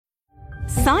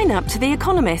Sign up to The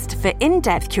Economist for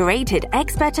in-depth curated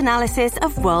expert analysis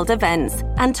of world events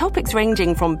and topics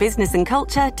ranging from business and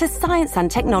culture to science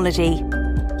and technology.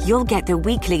 You'll get the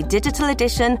weekly digital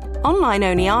edition,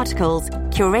 online-only articles,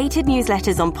 curated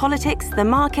newsletters on politics, the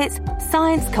markets,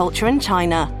 science, culture and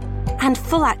China, and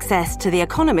full access to The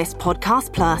Economist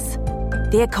Podcast Plus.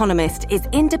 The Economist is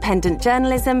independent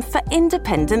journalism for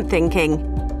independent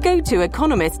thinking. Go to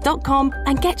economist.com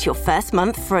and get your first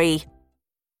month free.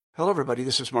 Hello, everybody.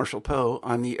 This is Marshall Poe.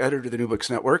 I'm the editor of the New Books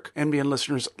Network. NBN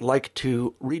listeners like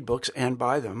to read books and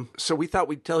buy them. So we thought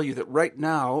we'd tell you that right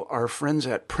now, our friends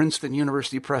at Princeton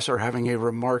University Press are having a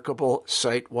remarkable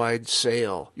site-wide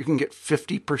sale. You can get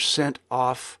 50%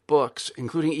 off books,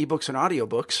 including ebooks and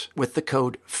audiobooks, with the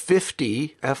code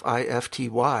 50,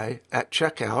 F-I-F-T-Y, at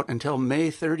checkout until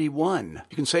May 31.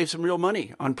 You can save some real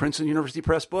money on Princeton University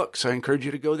Press books. I encourage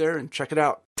you to go there and check it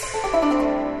out.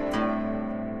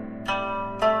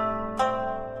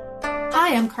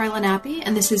 Hi, I'm Carla Nappi,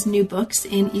 and this is New Books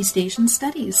in East Asian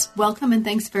Studies. Welcome, and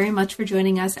thanks very much for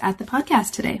joining us at the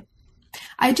podcast today.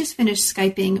 I just finished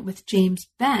Skyping with James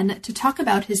Ben to talk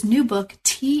about his new book,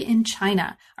 Tea in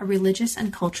China, A Religious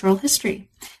and Cultural History.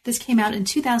 This came out in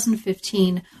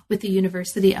 2015 with the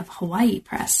University of Hawaii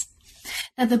Press.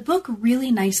 Now, the book really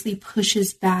nicely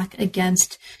pushes back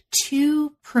against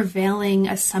two prevailing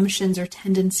assumptions or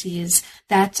tendencies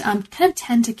that kind of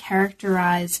tend to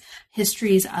characterize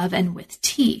histories of and with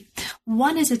tea.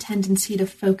 One is a tendency to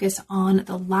focus on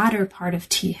the latter part of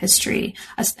tea history,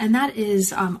 and that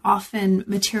is often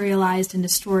materialized in a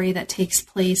story that takes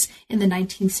place in the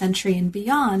 19th century and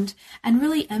beyond, and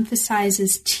really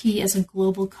emphasizes tea as a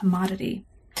global commodity.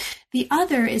 The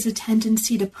other is a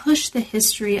tendency to push the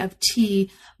history of tea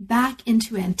back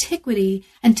into antiquity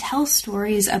and tell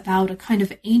stories about a kind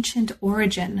of ancient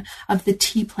origin of the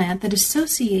tea plant that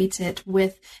associates it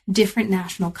with different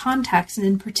national contexts, and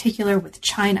in particular with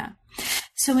China.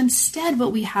 So instead,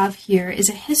 what we have here is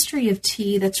a history of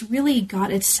tea that's really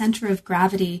got its center of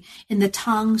gravity in the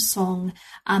Tang, Song,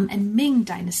 and Ming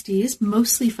dynasties,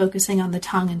 mostly focusing on the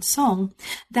Tang and Song,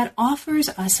 that offers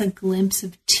us a glimpse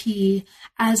of tea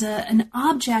as an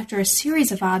object, or a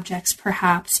series of objects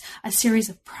perhaps, a series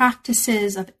of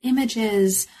practices, of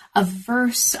images, of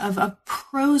verse, of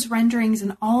prose renderings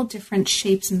in all different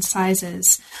shapes and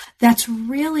sizes, that's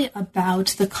really about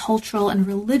the cultural and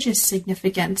religious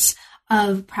significance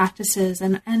of practices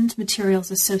and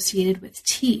materials associated with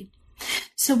tea.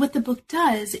 So what the book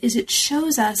does is it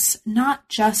shows us not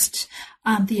just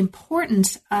the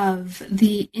importance of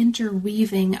the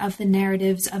interweaving of the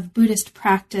narratives of Buddhist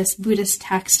practice, Buddhist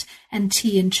text, and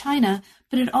tea in China,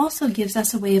 but it also gives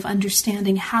us a way of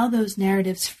understanding how those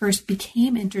narratives first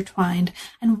became intertwined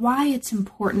and why it's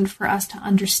important for us to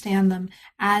understand them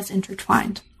as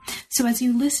intertwined. So as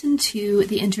you listen to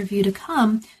the interview to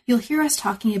come, you'll hear us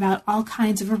talking about all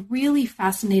kinds of really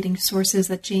fascinating sources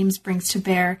that James brings to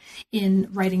bear in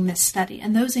writing this study.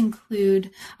 And those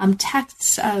include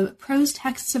texts, prose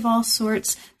texts of all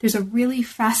sorts. There's a really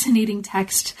fascinating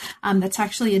text that's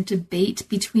actually a debate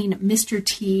between Mr.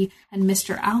 Tea and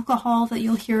Mr. Alcohol that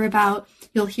you'll hear about.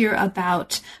 You'll hear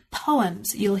about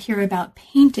poems. You'll hear about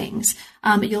paintings.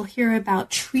 You'll hear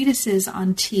about treatises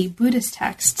on tea, Buddhist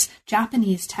texts,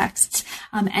 Japanese texts,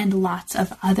 and lots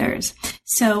of others.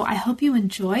 So I hope you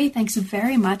enjoy. Thanks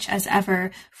very much, as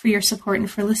ever, for your support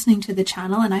and for listening to the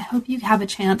channel. And I hope you have a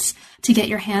chance to get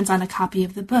your hands on a copy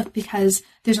of the book, because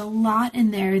there's a lot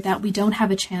in there that we don't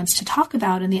have a chance to talk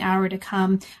about in the hour to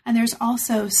come. And there's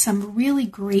also some really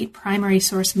great primary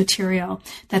source material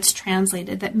that's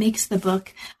translated that makes the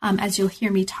book, as you'll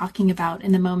hear me talking about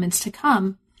in the moments to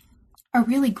come, a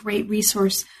really great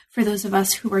resource for those of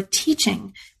us who are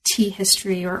teaching tea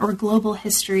history or global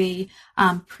history,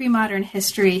 pre-modern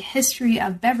history, history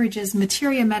of beverages,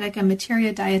 materia medica,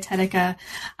 materia dietetica,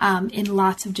 in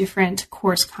lots of different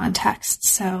course contexts.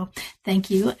 So thank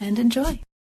you and enjoy.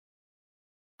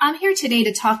 I'm here today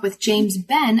to talk with James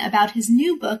Ben about his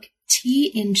new book,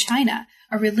 Tea in China,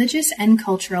 A Religious and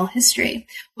Cultural History.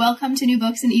 Welcome to New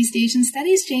Books in East Asian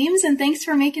Studies, James, and thanks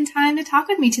for making time to talk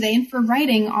with me today and for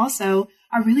writing also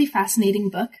a really fascinating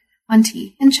book on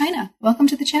tea in China. Welcome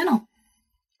to the channel.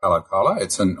 Hello, Carla.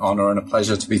 It's an honor and a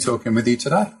pleasure to be talking with you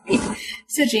today.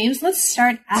 So, James, let's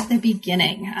start at the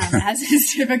beginning, as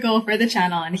is typical for the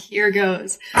channel, and here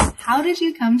goes. How did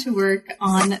you come to work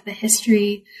on the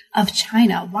history of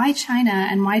China? Why China,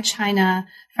 and why China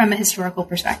from a historical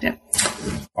perspective?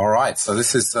 All right. So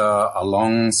this is a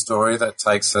long story that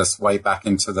takes us way back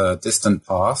into the distant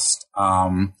past.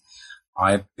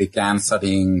 I began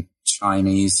studying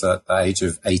Chinese at the age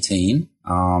of 18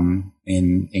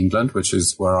 in England, which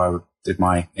is where I did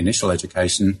my initial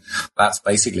education, that's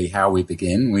basically how we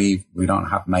begin. We don't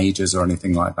have majors or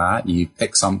anything like that. You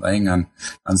pick something and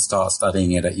start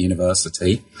studying it at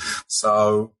university.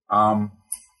 So,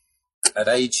 at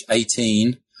age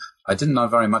 18, I didn't know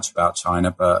very much about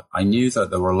China, but I knew that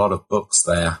there were a lot of books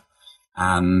there.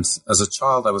 And as a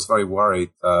child, I was very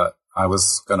worried that I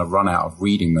was going to run out of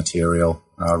reading material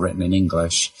written in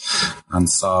English. And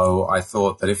so I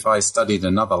thought that if I studied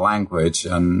another language,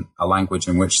 and a language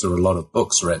in which there were a lot of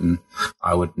books written,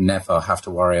 I would never have to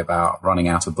worry about running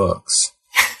out of books.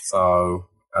 So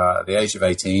at the age of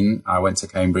 18, I went to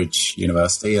Cambridge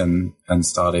University and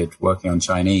started working on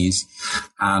Chinese.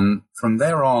 And from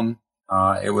there on,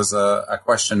 it was a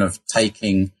question of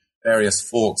taking various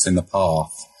forks in the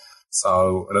path.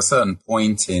 So at a certain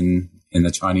point in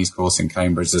the Chinese course in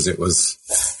Cambridge, as it was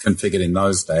configured in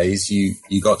those days,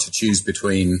 you got to choose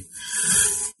between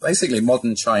basically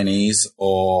modern Chinese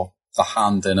or the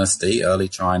Han Dynasty, early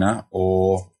China,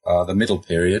 or the middle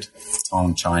period,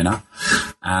 Tang China.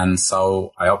 And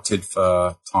so I opted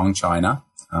for Tang China,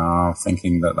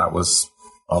 thinking that was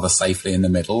rather safely in the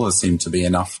middle. There seemed to be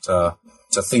enough to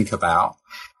think about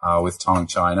with Tang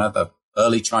China. The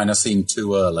early China seemed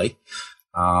too early.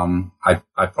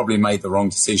 I probably made the wrong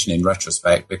decision in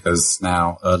retrospect, because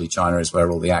now early China is where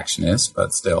all the action is,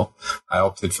 but still, I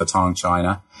opted for Tang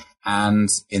China. And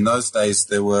in those days,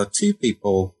 there were two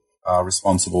people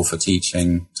responsible for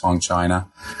teaching Tang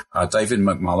China. David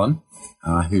McMullen,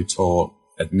 who taught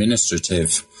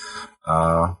administrative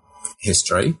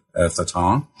history of the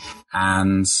Tang,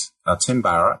 and Tim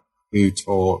Barrett, who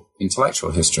taught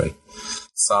intellectual history.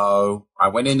 So I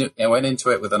went into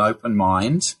it with an open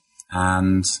mind.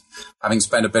 And having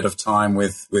spent a bit of time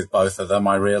with both of them,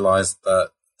 I realized that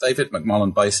David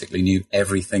McMullen basically knew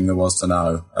everything there was to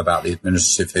know about the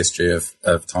administrative history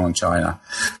of Tang China.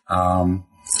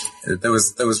 There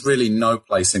was really no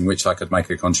place in which I could make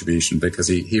a contribution, because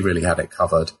he really had it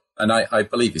covered. And I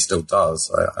believe he still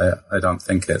does.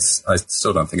 I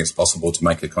still don't think it's possible to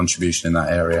make a contribution in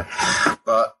that area.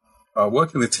 But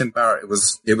working with Tim Barrett,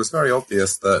 it was very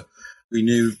obvious that we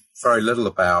knew very little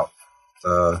about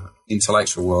the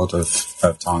intellectual world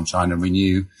of Tang China. We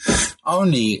knew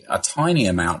only a tiny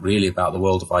amount really about the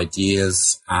world of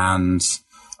ideas and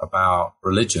about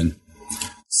religion.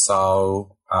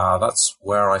 So that's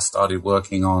where I started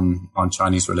working on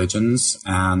Chinese religions.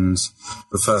 And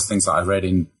the first things that I read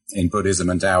in Buddhism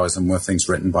and Taoism were things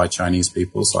written by Chinese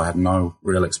people. So I had no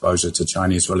real exposure to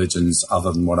Chinese religions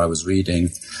other than what I was reading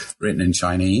written in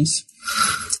Chinese.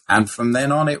 And from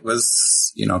then on, it was,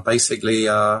 basically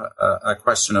a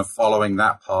question of following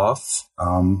that path.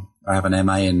 I have an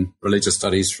MA in Religious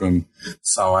Studies from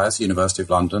SOAS, University of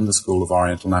London, the School of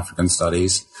Oriental and African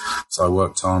Studies. So I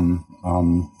worked on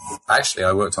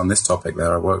this topic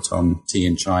there. I worked on tea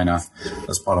in China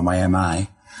as part of my MA.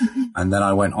 Mm-hmm. And then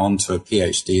I went on to a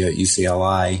PhD at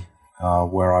UCLA,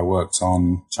 where I worked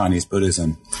on Chinese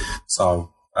Buddhism.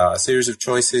 So a series of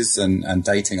choices and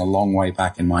dating a long way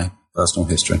back in my personal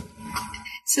history.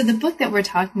 So the book that we're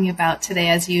talking about today,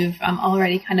 as you've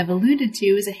already kind of alluded to,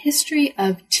 is a history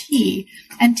of tea,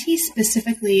 and tea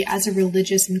specifically as a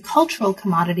religious and cultural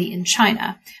commodity in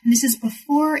China. And this is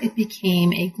before it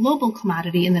became a global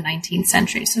commodity in the 19th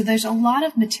century. So there's a lot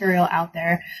of material out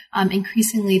there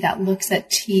increasingly that looks at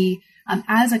tea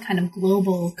as a kind of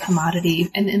global commodity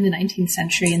in the 19th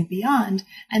century and beyond.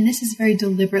 And this is very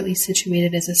deliberately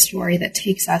situated as a story that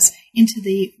takes us into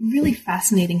the really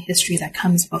fascinating history that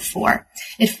comes before.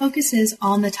 It focuses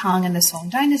on the Tang and the Song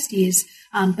dynasties,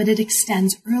 but it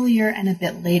extends earlier and a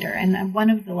bit later. And one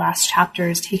of the last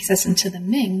chapters takes us into the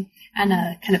Ming and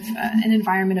a kind of an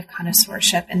environment of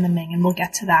connoisseurship in the Ming. And we'll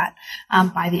get to that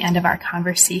by the end of our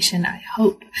conversation, I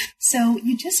hope. So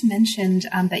you just mentioned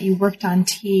that you worked on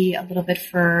tea a little bit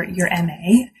for your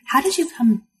MA. How did you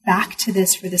come back to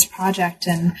this for this project?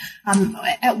 And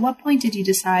at what point did you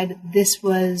decide this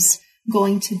was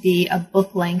going to be a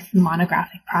book-length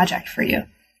monographic project for you?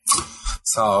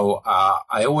 So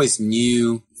I always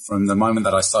knew from the moment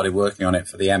that I started working on it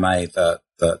for the MA that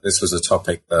this was a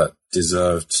topic that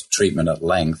deserved treatment at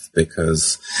length,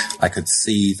 because I could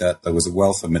see that there was a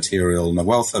wealth of material and a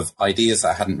wealth of ideas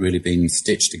that hadn't really been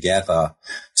stitched together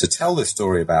to tell this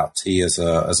story about tea as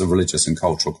a religious and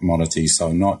cultural commodity.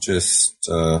 So not just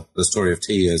the story of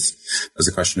tea as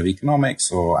a question of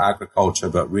economics or agriculture,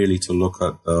 but really to look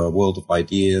at the world of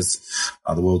ideas,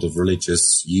 the world of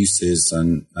religious uses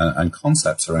and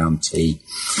concepts around tea.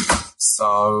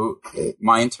 So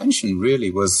my intention really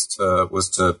was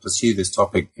to pursue this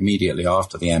topic immediately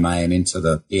after the MA and into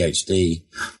the PhD.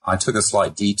 I took a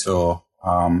slight detour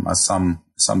as some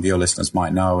of your listeners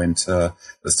might know, into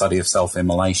the study of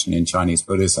self-immolation in Chinese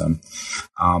Buddhism.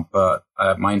 But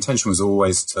my intention was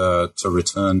always to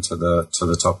return to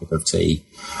the topic of tea.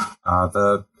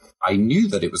 I knew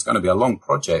that it was going to be a long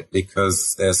project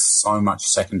because there's so much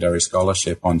secondary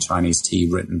scholarship on Chinese tea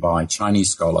written by Chinese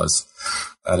scholars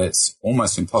that it's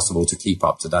almost impossible to keep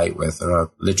up to date with. There are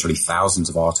literally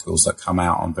thousands of articles that come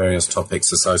out on various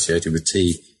topics associated with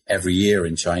tea every year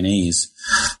in Chinese.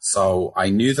 So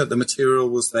I knew that the material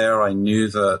was there. I knew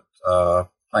that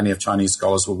plenty of Chinese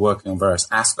scholars were working on various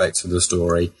aspects of the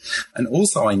story. And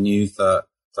also I knew that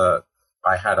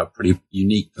I had a pretty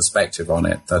unique perspective on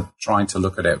it, that trying to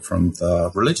look at it from the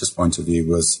religious point of view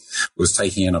was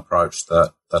taking an approach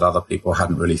that other people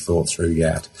hadn't really thought through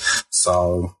yet.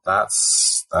 So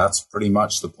that's pretty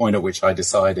much the point at which I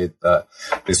decided that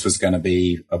this was going to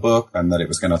be a book and that it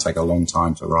was going to take a long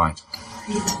time to write.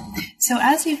 Great. So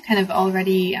as you've kind of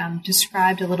already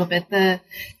described a little bit, the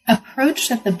approach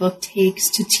that the book takes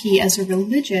to tea as a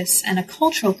religious and a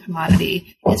cultural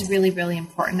commodity is really, really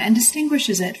important and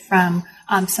distinguishes it from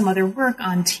some other work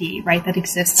on tea, right, that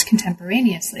exists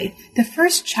contemporaneously. The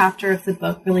first chapter of the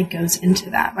book really goes into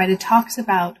that, right? It talks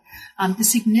about the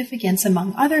significance,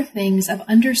 among other things, of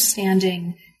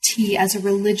understanding tea as a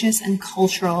religious and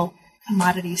cultural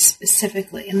commodity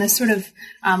specifically, and the sort of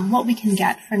what we can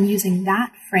get from using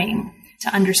that frame to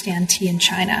understand tea in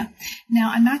China.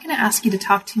 Now, I'm not going to ask you to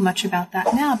talk too much about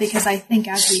that now, because I think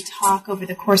as we talk over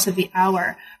the course of the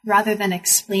hour, rather than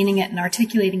explaining it and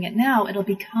articulating it now, it'll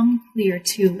become clear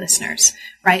to listeners,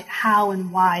 right, how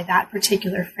and why that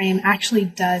particular frame actually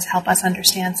does help us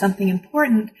understand something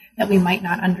important that we might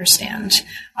not understand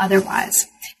otherwise.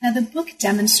 Now, the book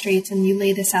demonstrates, and you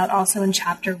lay this out also in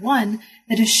chapter 1,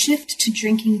 that a shift to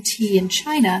drinking tea in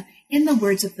China, in the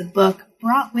words of the book,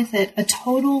 brought with it a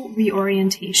total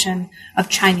reorientation of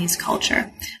Chinese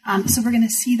culture. So we're going to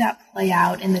see that play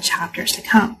out in the chapters to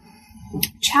come.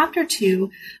 Chapter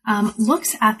 2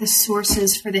 looks at the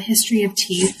sources for the history of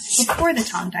tea before the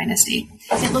Tang Dynasty.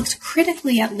 It looks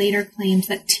critically at later claims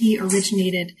that tea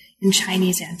originated in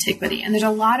Chinese antiquity. And there's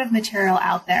a lot of material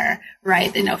out there,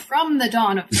 right, from the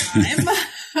dawn of time.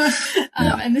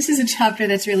 And this is a chapter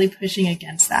that's really pushing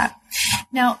against that.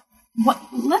 Now,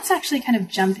 let's actually kind of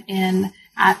jump in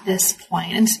at this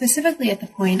point, and specifically at the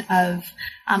point of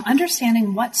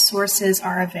understanding what sources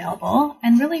are available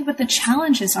and really what the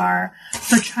challenges are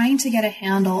for trying to get a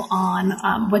handle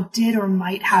on what did or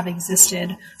might have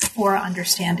existed for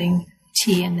understanding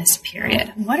tea in this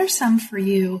period. What are some for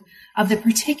you of the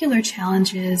particular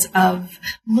challenges of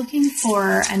looking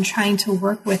for and trying to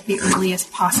work with the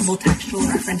earliest possible textual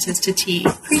references to tea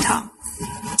pre-Tang?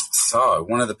 So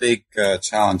one of the big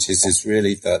challenges is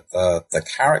really that the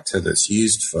character that's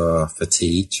used for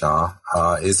tea, cha,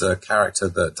 is a character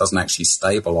that doesn't actually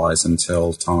stabilize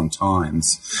until Tang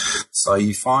times. So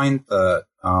you find that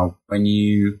when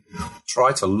you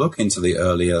try to look into the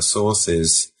earlier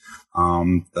sources,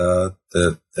 the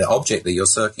object that you're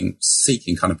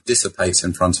seeking kind of dissipates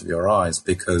in front of your eyes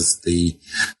because the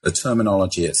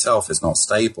terminology itself is not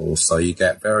stable. So you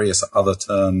get various other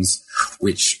terms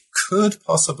which could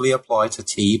possibly apply to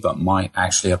tea, but might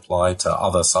actually apply to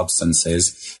other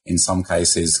substances, in some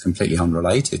cases completely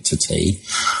unrelated to tea.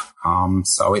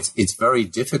 So it's very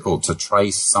difficult to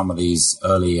trace some of these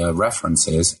earlier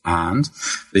references, and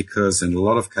because in a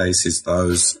lot of cases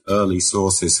those early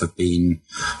sources have been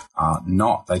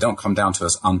they don't come down to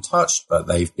us untouched, but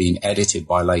they've been edited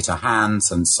by later hands,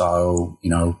 and so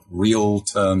real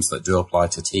terms that do apply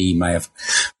to tea may have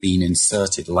been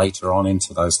inserted later on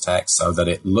into those texts so that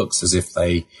it looks as if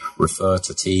they refer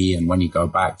to tea. And when you go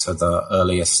back to the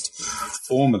earliest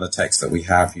form of the text that we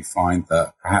have, you find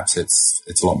that perhaps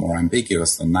it's a lot more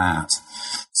ambiguous than that.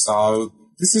 So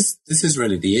this is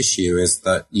really the issue, is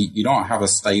that you don't have a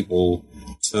stable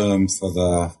term for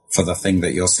the thing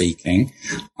that you're seeking.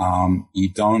 You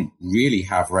don't really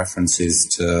have references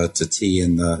to tea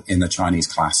in the Chinese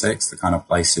classics, the kind of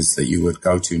places that you would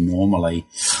go to normally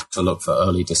to look for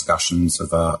early discussions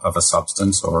of a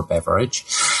substance or a beverage.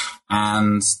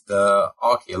 And the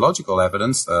archaeological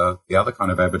evidence, the other kind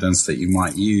of evidence that you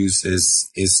might use, is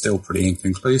still pretty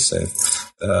inconclusive.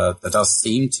 There does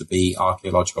seem to be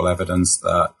archaeological evidence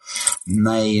that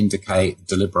may indicate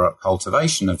deliberate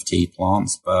cultivation of tea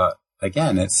plants, but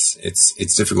again,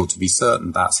 it's difficult to be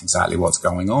certain that's exactly what's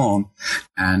going on.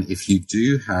 And if you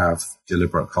do have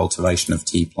deliberate cultivation of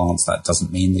tea plants, that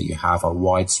doesn't mean that you have a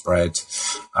widespread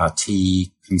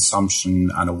tea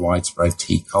consumption and a widespread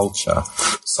tea culture.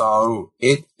 So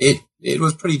it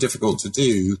was pretty difficult to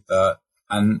do that.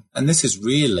 And this is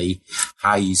really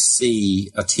how you see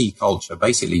a tea culture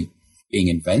basically being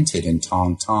invented in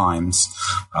Tang times,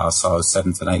 so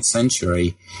 7th and 8th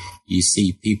century, you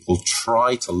see people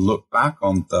try to look back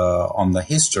on the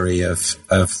history of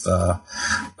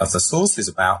the sources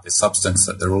about this substance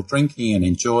that they're all drinking and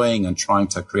enjoying, and trying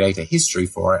to create a history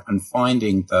for it, and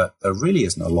finding that there really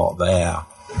isn't a lot there.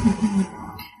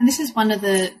 Mm-hmm. And this is one of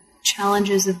the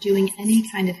challenges of doing any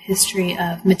kind of history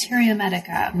of materia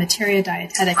medica, materia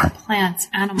dietetica, plants,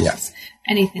 animals,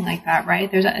 anything like that,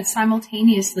 right? There's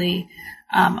simultaneously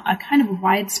a kind of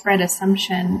widespread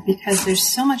assumption, because there's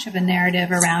so much of a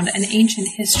narrative around an ancient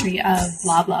history of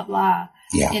blah, blah, blah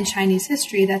in Chinese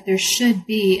history, that there should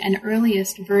be an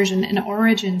earliest version, an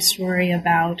origin story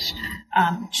about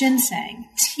ginseng,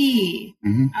 tea,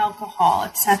 alcohol,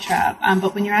 etc.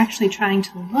 But when you're actually trying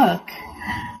to look,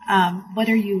 what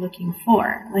are you looking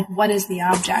for? Like, what is the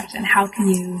object, and how can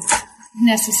you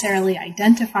necessarily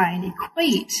identify and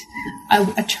equate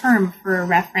a term for a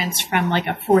reference from like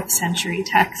a 4th century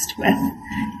text with,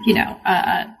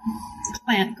 a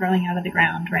plant growing out of the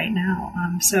ground right now.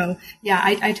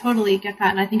 I totally get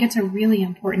that. And I think it's a really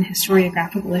important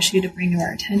historiographical issue to bring to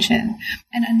our attention.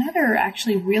 And another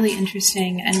actually really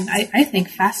interesting and I think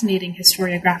fascinating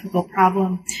historiographical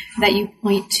problem that you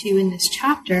point to in this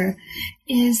chapter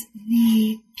is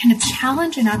the kind of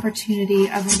challenge and opportunity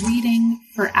of reading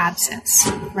for absence,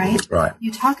 right? Right.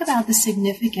 You talk about the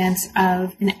significance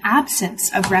of an absence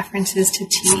of references to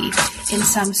tea in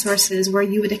some sources where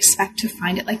you would expect to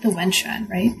find it, like the Wenchuan,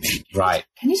 right? Right.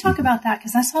 Can you talk about that?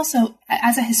 Because that's also,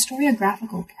 as a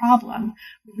historiographical problem,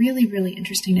 really, really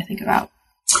interesting to think about.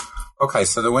 Okay,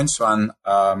 so the Wenchuan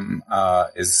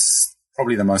is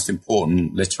probably the most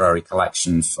important literary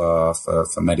collection for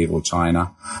medieval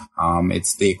China.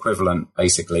 It's the equivalent,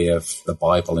 basically, of the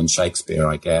Bible and Shakespeare,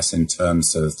 I guess, in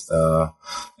terms of the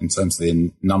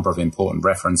number of important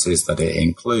references that it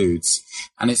includes.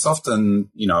 And it's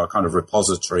often, a kind of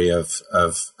repository of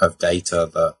data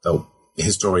that the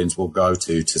historians will go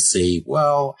to see,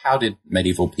 well, how did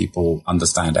medieval people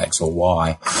understand X or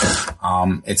Y?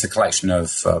 It's a collection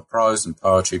of prose and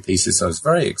poetry pieces, so it's a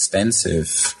very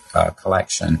extensive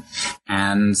collection.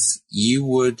 And you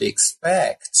would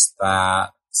expect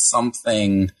that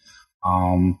something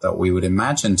that we would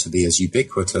imagine to be as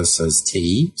ubiquitous as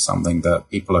tea, something that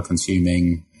people are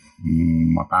consuming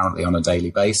apparently on a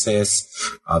daily basis,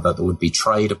 that there would be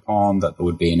trade upon, that there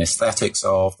would be an aesthetics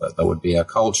of, that there would be a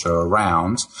culture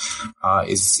around,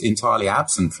 is entirely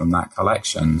absent from that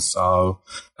collection. So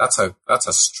that's a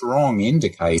strong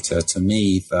indicator to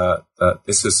me that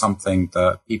this is something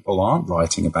that people aren't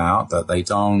writing about, that they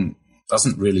doesn't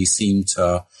really seem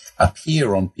to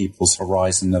appear on people's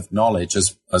horizon of knowledge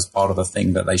as part of the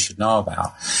thing that they should know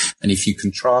about. And if you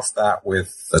contrast that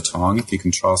with the Tang, if you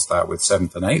contrast that with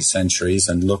 7th and 8th centuries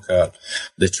and look at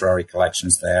literary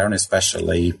collections there, and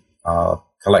especially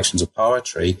collections of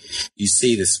poetry, you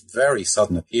see this very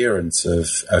sudden appearance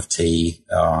of tea,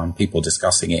 people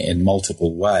discussing it in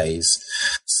multiple ways.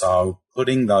 So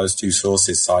putting those two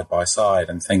sources side by side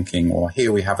and thinking, well,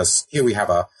 here we have a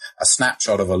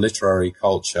snapshot of a literary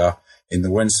culture in the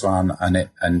Wenchuan,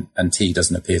 and tea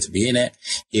doesn't appear to be in it.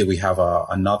 Here we have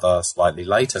another slightly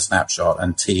later snapshot,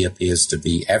 and tea appears to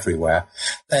be everywhere.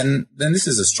 Then this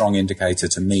is a strong indicator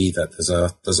to me that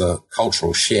there's a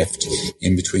cultural shift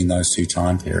in between those two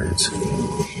time periods.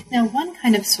 Now, one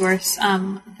kind of source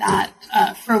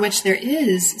that for which there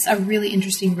is a really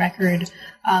interesting record,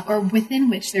 or within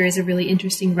which there is a really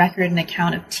interesting record and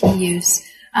account of tea use,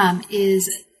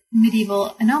 is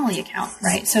medieval anomaly account,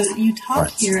 right? So you talk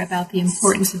here about the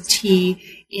importance of tea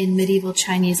in medieval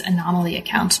Chinese anomaly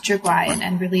accounts, zhiguai,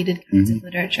 and related kinds of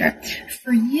literature.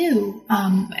 For you,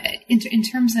 in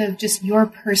terms of just your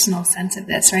personal sense of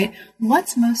this, right,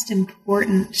 what's most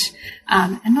important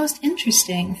and most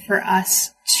interesting for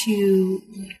us to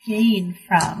gain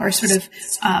from, or sort of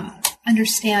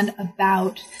understand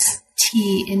about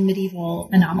tea in medieval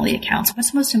anomaly accounts?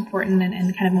 What's most important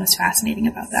and kind of most fascinating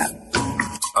about that?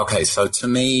 Okay, so to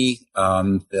me,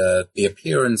 the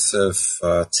appearance of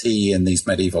tea in these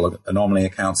medieval anomaly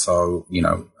accounts, so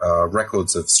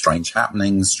records of strange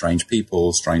happenings, strange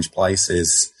people, strange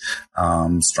places,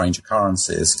 strange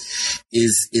occurrences,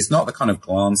 is not the kind of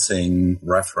glancing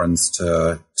reference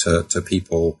to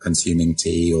people consuming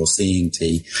tea or seeing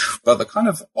tea, but the kind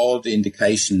of odd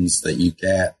indications that you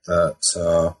get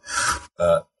that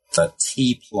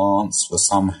tea plants were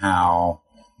somehow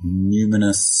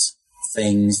numinous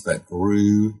things that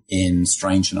grew in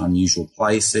strange and unusual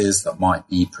places, that might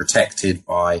be protected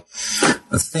by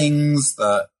the things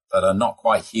that are not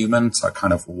quite human, so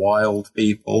kind of wild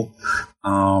people.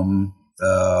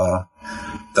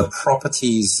 the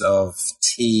properties of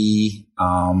tea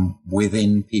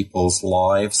within people's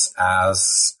lives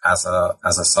as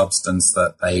a substance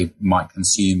that they might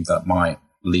consume that might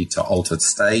lead to altered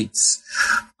states,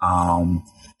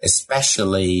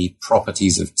 especially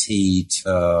properties of tea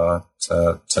to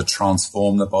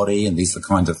transform the body. And these are the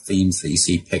kind of themes that you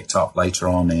see picked up later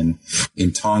on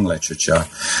in Tang literature.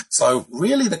 So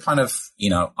really the kind of,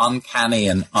 uncanny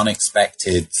and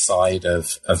unexpected side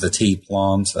of the tea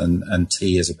plant and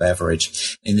tea as a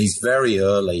beverage in these very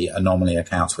early anomaly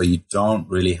accounts where you don't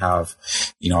really have,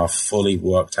 a fully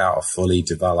worked out, a fully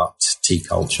developed tea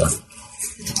culture.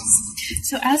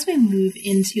 So as we move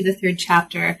into the third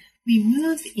chapter, we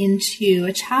move into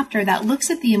a chapter that looks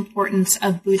at the importance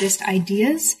of Buddhist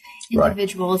ideas,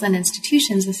 individuals, and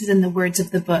institutions, this is in the words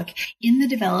of the book, in the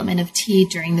development of tea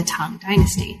during the Tang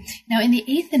Dynasty. Now, in the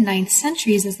 8th and 9th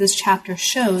centuries, as this chapter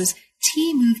shows,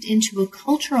 tea moved into a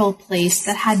cultural place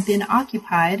that had been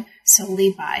occupied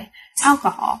solely by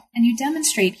alcohol. And you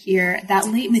demonstrate here that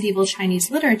late medieval Chinese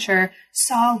literature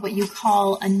saw what you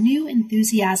call a new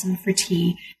enthusiasm for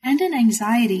tea and an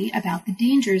anxiety about the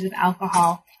dangers of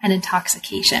alcohol and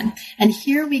intoxication. And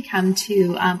here we come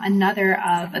to another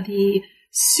of the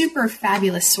super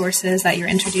fabulous sources that you're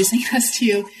introducing us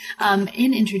to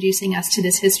in introducing us to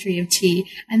this history of tea.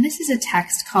 And this is a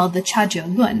text called the Cha Jiu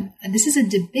Lun. This is a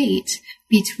debate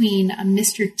between a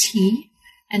Mr. Tea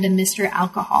and a Mr.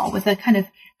 Alcohol with a kind of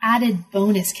added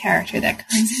bonus character that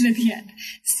comes in at the end.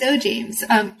 So, James,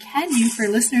 can you, for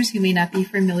listeners who may not be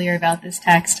familiar about this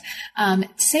text,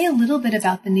 say a little bit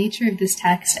about the nature of this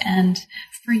text and,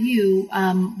 for you,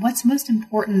 what's most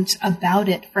important about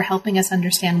it for helping us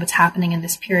understand what's happening in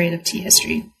this period of tea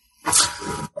history?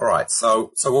 All right.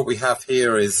 So what we have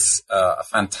here is a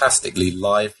fantastically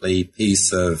lively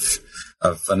piece of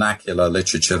vernacular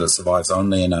literature that survives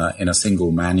only in a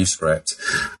single manuscript.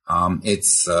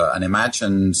 It's an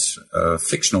imagined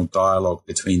fictional dialogue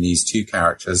between these two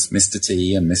characters, Mr.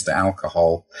 Tea and Mr.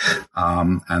 Alcohol.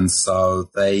 And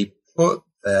so they put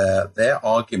their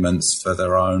arguments for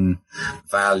their own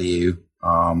value.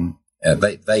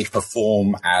 They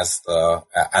perform as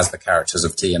the characters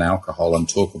of tea and alcohol and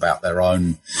talk about their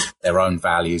own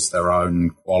values, their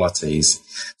own qualities.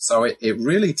 So it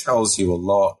really tells you a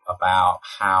lot about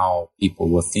how people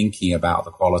were thinking about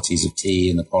the qualities of tea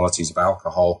and the qualities of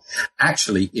alcohol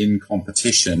actually in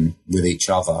competition with each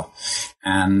other.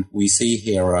 And we see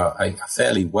here a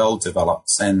fairly well-developed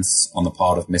sense on the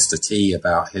part of Mr. Tea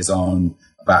about his own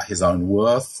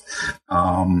worth,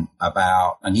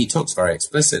 and he talks very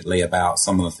explicitly about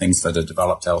some of the things that are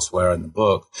developed elsewhere in the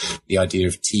book, the idea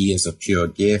of tea as a pure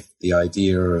gift, the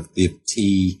idea of the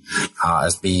tea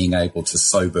as being able to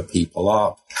sober people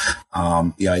up,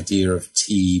 the idea of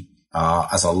tea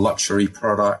as a luxury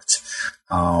product,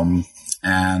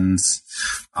 and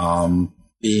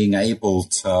being able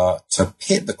to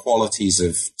pit the qualities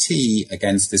of tea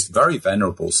against this very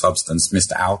venerable substance,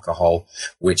 Mr. Alcohol,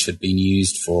 which had been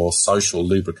used for social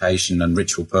lubrication and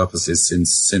ritual purposes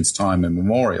since time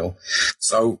immemorial.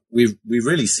 So we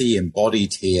really see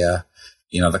embodied here,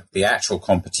 the actual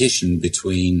competition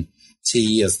between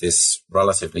tea as this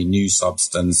relatively new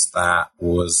substance that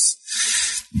was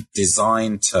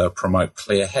designed to promote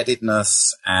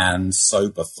clear-headedness and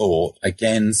sober thought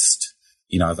against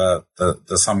the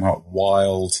somewhat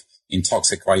wild,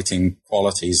 intoxicating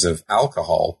qualities of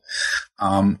alcohol.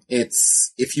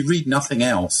 If you read nothing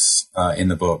else in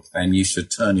the book, then you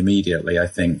should turn immediately, I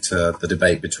think, to the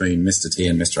debate between Mr. Tea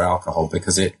and Mr. Alcohol,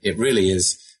 because it really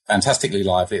is fantastically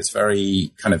lively. It's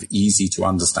very kind of easy to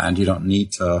understand. You don't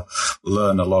need to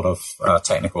learn a lot of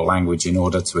technical language in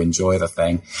order to enjoy the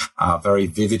thing. Very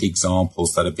vivid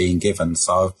examples that are being given.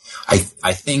 So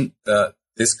I think that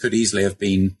this could easily have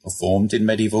been performed in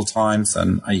medieval times,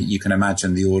 and you can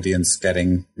imagine the audience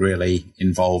getting really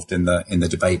involved in the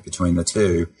debate between the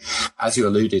two. As you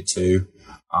alluded to,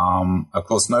 of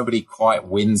course, nobody quite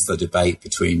wins the debate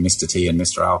between Mr. Tea and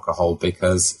Mr. Alcohol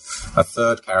because a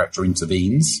third character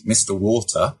intervenes, Mr.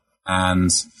 Water,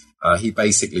 and he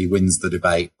basically wins the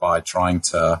debate by trying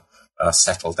to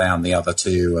settle down the other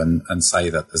two and say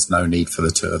that there's no need for the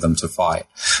two of them to fight.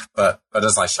 But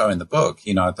as I show in the book,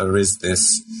 there is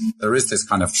this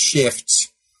kind of shift,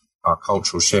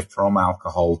 cultural shift from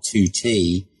alcohol to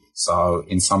tea. So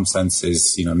in some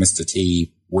senses, Mr.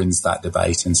 Tea wins that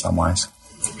debate in some ways.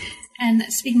 And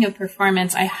speaking of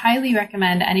performance, I highly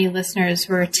recommend any listeners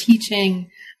who are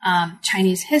teaching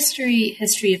Chinese history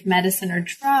of medicine or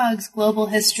drugs, global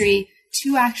history,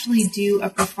 to actually do a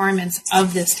performance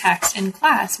of this text in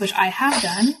class, which I have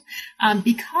done,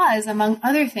 because, among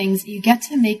other things, you get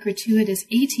to make gratuitous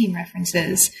A-Team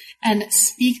references and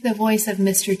speak the voice of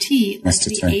Mr. T, like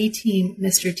the A-Team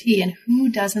Mr. T, and who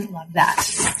doesn't love that?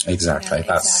 Exactly. Yeah,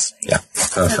 that's, exactly.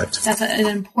 yeah, perfect. So that's an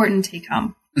important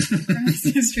take-home from this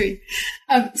history.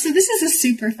 So this is a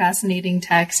super fascinating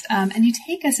text, and you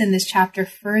take us in this chapter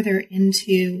further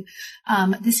into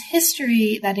this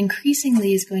history that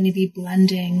increasingly is going to be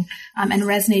blending and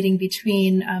resonating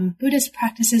between Buddhist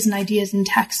practices and ideas and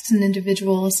texts and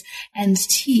individuals and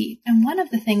tea. And one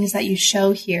of the things that you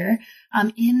show here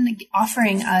in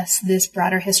offering us this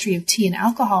broader history of tea and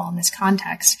alcohol in this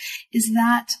context is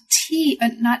that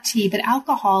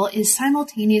alcohol is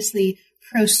simultaneously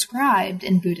proscribed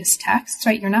in Buddhist texts,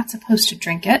 right? You're not supposed to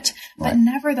drink it, but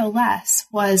nevertheless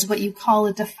was what you call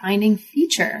a defining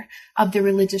feature of the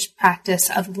religious practice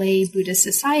of lay Buddhist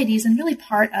societies and really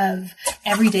part of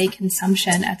everyday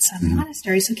consumption at some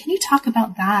monasteries. So can you talk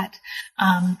about that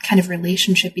kind of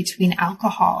relationship between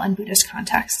alcohol and Buddhist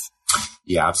contexts?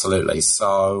 Yeah, absolutely.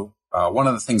 So one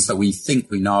of the things that we think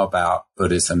we know about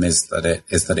Buddhism is that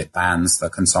it bans the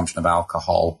consumption of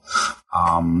alcohol.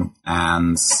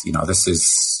 And, this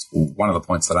is one of the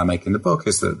points that I make in the book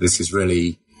is that this is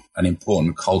really an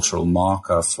important cultural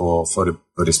marker for the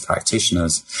Buddhist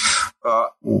practitioners.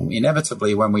 But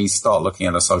inevitably, when we start looking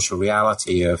at the social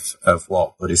reality of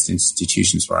what Buddhist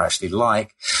institutions were actually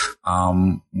like,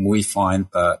 we find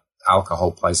that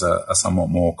alcohol plays a somewhat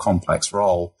more complex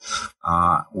role.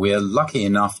 We're lucky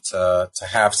enough to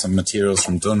have some materials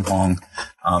from Dunhuang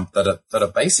that are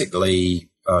basically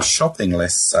shopping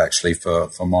lists actually for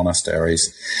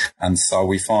monasteries. And so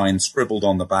we find scribbled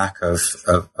on the back of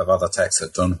other texts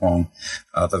at Dunhuang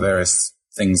the various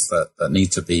things that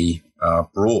need to be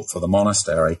brought for the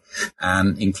monastery,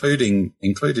 and including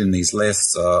these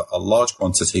lists are large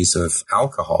quantities of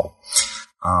alcohol.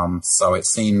 So it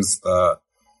seems that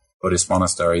Buddhist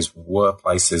monasteries were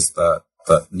places that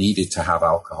needed to have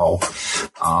alcohol.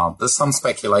 There's some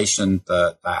speculation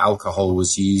that alcohol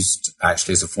was used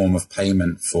actually as a form of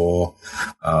payment for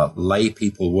lay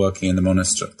people working in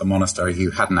the monastery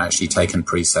who hadn't actually taken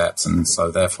precepts, and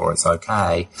so therefore it's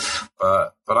okay.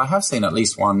 But I have seen at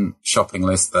least one shopping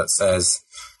list that says,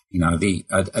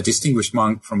 a distinguished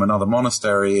monk from another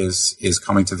monastery is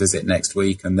coming to visit next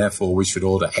week, and therefore we should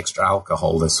order extra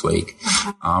alcohol this week,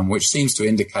 which seems to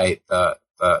indicate that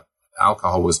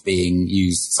alcohol was being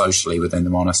used socially within the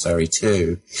monastery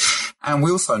too. And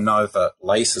we also know that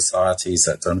lay societies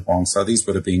at Dunhuang, so these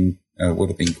would have been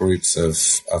groups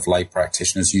of lay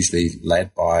practitioners, usually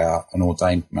led by an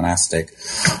ordained monastic,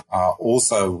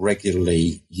 also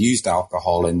regularly used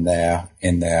alcohol in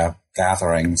their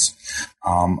gatherings.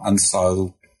 And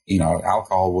so,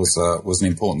 alcohol was an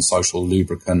important social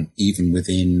lubricant even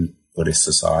within Buddhist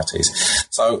societies.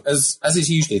 So as is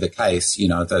usually the case,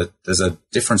 there's a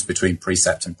difference between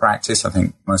precept and practice. I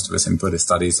think most of us in Buddhist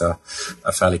studies are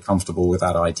fairly comfortable with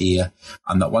that idea.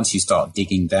 And that once you start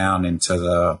digging down into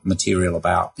the material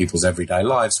about people's everyday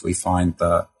lives, we find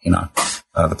that,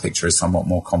 the picture is somewhat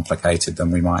more complicated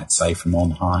than we might say from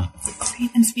on high.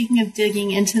 Great. And speaking of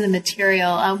digging into the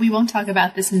material, we won't talk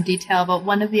about this in detail, but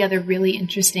one of the other really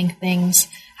interesting things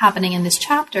happening in this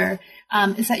chapter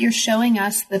is that you're showing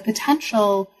us the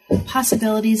potential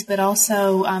possibilities, but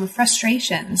also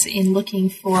frustrations in looking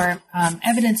for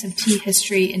evidence of tea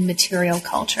history in material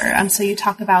culture. So you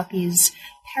talk about these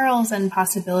perils and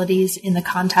possibilities in the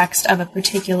context of a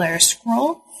particular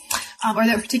scroll, or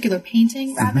a particular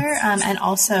painting, rather, and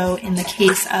also in the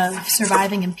case of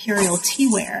surviving imperial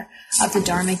teaware of the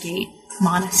Dharma Gate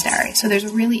monastery. So there's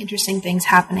really interesting things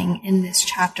happening in this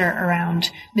chapter around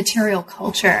material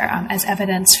culture as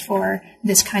evidence for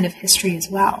this kind of history as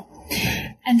well.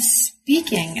 And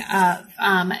speaking of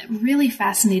really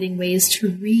fascinating ways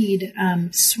to read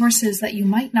sources that you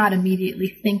might not immediately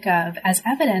think of as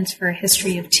evidence for a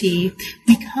history of tea,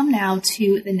 we come now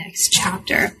to the next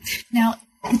chapter. Now,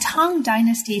 the Tang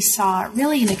Dynasty saw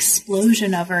really an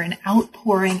explosion of, or an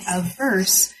outpouring of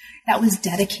verse that was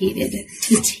dedicated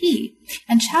to tea.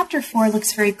 And chapter 4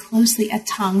 looks very closely at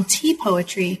Tang tea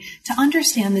poetry to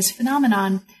understand this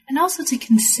phenomenon and also to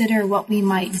consider what we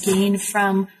might gain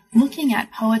from looking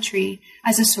at poetry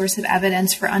as a source of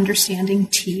evidence for understanding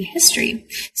tea history.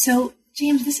 So,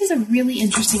 James, this is a really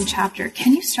interesting chapter.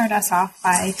 Can you start us off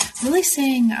by really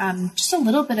saying just a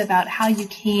little bit about how you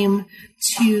came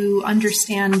to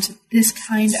understand this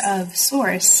kind of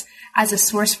source as a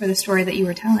source for the story that you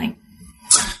were telling?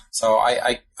 So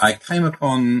I came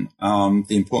upon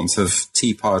the importance of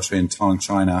tea poetry in Tang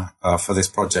China for this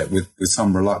project with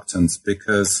some reluctance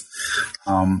because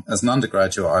as an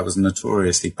undergraduate I was a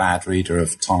notoriously bad reader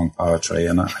of Tang poetry,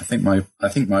 and I think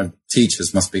my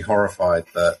teachers must be horrified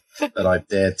that I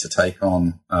dared to take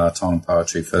on Tang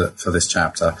poetry for this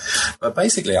chapter. But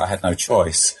basically I had no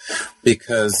choice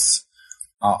because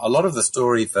a lot of the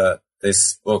story that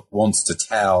this book wants to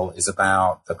tell is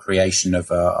about the creation of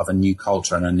a new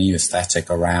culture and a new aesthetic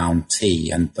around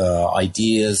tea, and the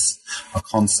ideas,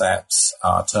 concepts,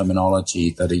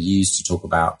 terminology that are used to talk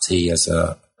about tea as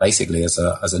a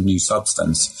new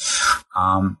substance.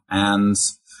 And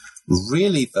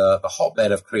really the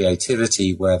hotbed of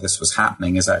creativity where this was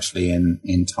happening is actually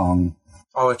in Tang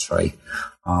poetry.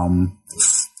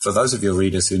 For those of your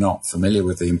readers who are not familiar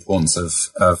with the importance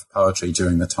of poetry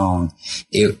during the Tang,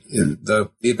 the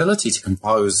ability to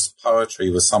compose poetry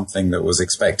was something that was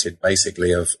expected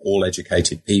basically of all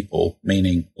educated people,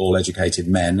 meaning all educated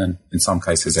men and in some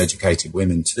cases educated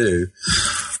women too.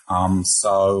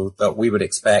 So that we would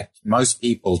expect most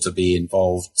people to be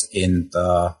involved in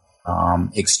the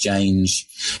exchange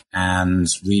and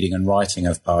reading and writing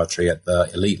of poetry at the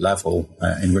elite level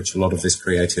in which a lot of this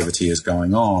creativity is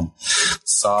going on.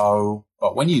 So,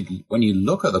 but when you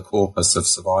look at the corpus of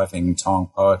surviving Tang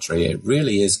poetry, it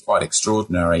really is quite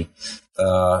extraordinary.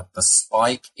 The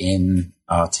spike in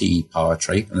tea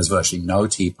poetry, and there's virtually no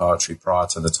tea poetry prior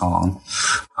to the Tang,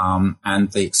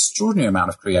 and the extraordinary amount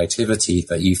of creativity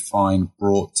that you find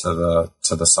brought to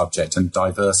the subject and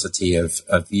diversity of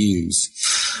views.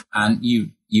 And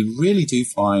you really do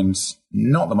find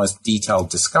not the most detailed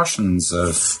discussions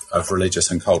of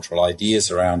religious and cultural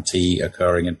ideas around tea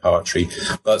occurring in poetry,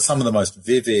 but some of the most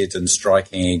vivid and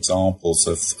striking examples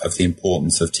of the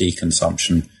importance of tea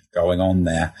consumption going on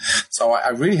there. So I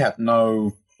really had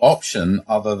no option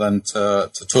other than to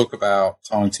talk about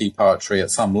Tang tea poetry at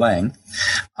some length,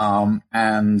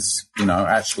 and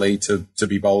actually to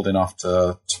be bold enough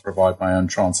to provide my own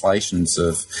translations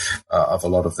of a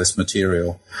lot of this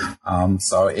material.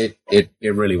 So it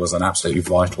really was an absolutely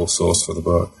vital source for the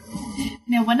book.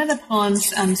 Now, one of the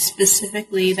poems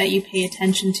specifically that you pay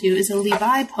attention to is a Li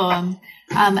Bai poem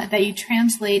that you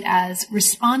translate as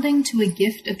responding to a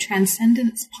gift of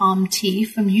transcendence palm tea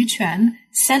from Yuquan,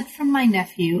 sent from my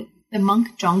nephew, the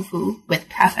monk Zhongfu, with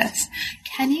preface.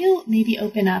 Can you maybe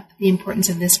open up the importance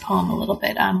of this poem a little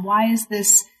bit? Why is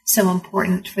this so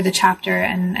important for the chapter,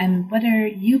 and what are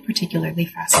you particularly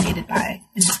fascinated by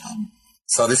in this poem?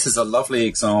 So this is a lovely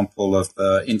example of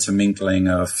the intermingling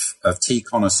of tea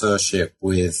connoisseurship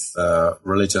with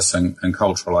religious and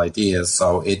cultural ideas.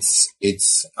 So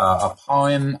it's a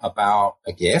poem about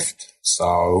a gift.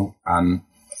 So, and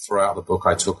throughout the book,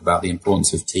 I talk about the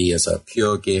importance of tea as a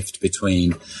pure gift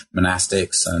between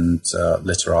monastics and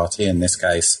literati. In this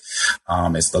case,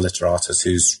 it's the literatus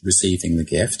who's receiving the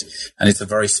gift. And it's a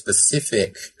very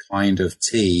specific kind of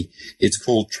tea. It's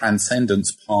called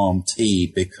transcendence palm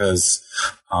tea because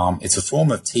it's a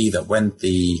form of tea that when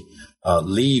the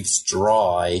leaves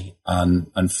dry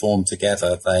and form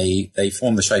together, they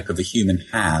form the shape of a human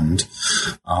hand.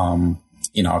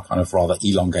 A kind of rather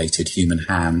elongated human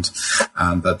hand.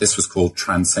 But this was called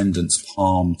transcendence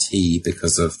palm tea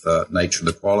because of the nature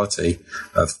of the quality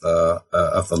of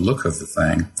the look of the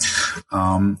thing.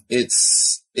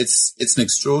 It's an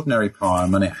extraordinary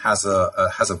poem, and it has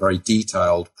a very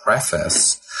detailed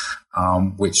preface,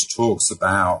 which talks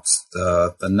about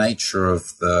the nature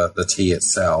of the tea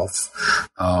itself,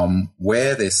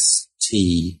 where this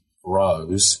tea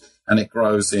grows. And it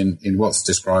grows in what's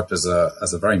described as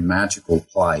a very magical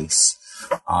place,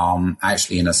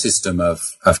 actually in a system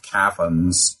of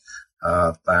caverns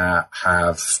that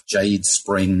have jade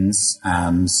springs,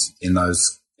 and in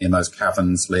those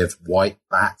caverns live white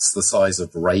bats the size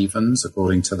of ravens,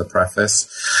 according to the preface,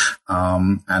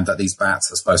 and that these bats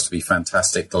are supposed to be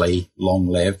fantastically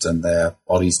long-lived and their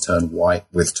bodies turn white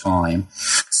with time.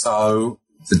 So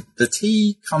the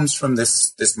tea comes from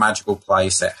this magical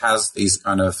place. It has these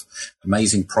kind of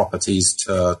amazing properties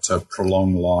to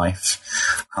prolong life.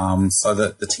 So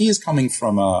that the tea is coming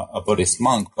from a Buddhist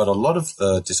monk, but a lot of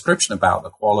the description about the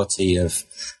quality of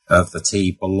the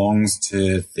tea belongs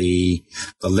to the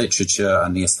literature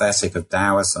and the aesthetic of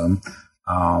Taoism.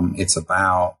 It's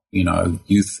about,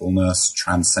 youthfulness,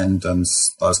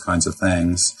 transcendence, those kinds of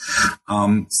things.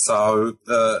 So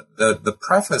the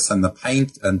preface and the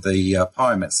paint and the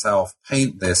poem itself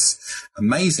paint this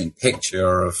amazing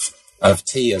picture of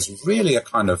tea as really a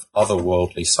kind of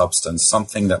otherworldly substance,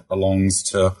 something that belongs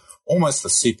to almost the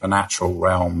supernatural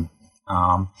realm.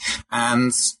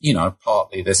 And, you know,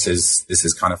 partly this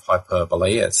is kind of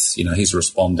hyperbole. It's, you know, he's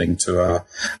responding to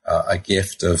a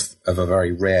gift of a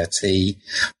very rare tea.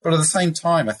 But at the same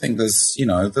time, I think there's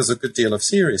a good deal of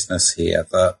seriousness here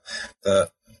that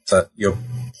you're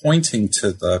pointing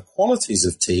to the qualities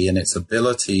of tea and its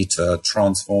ability to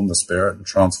transform the spirit and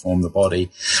transform the body,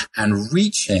 and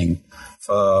reaching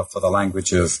for the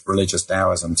language of religious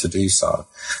Taoism to do so.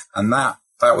 And that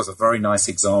was a very nice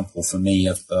example for me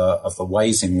of the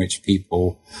ways in which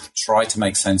people try to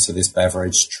make sense of this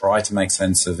beverage, try to make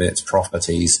sense of its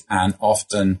properties, and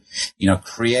often, you know,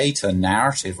 create a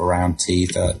narrative around tea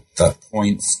that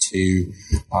points to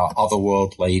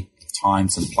otherworldly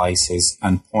times and places,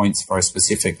 and points very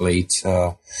specifically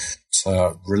to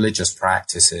religious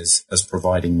practices as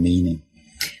providing meaning.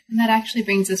 And that actually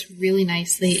brings us really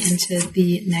nicely into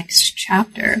the next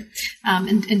chapter,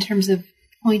 in terms of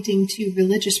pointing to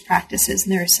religious practices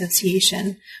and their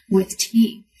association with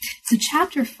tea. So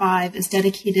chapter 5 is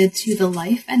dedicated to the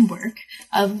life and work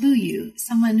of Lu Yu,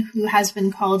 someone who has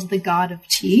been called the god of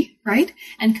tea, right?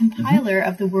 And compiler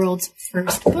of the world's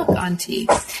first book on tea.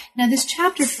 Now, this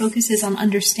chapter focuses on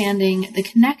understanding the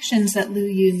connections that Lu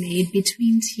Yu made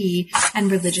between tea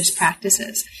and religious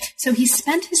practices. So he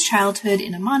spent his childhood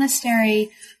in a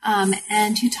monastery,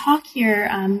 and you talk here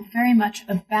very much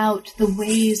about the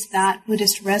ways that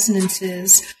Buddhist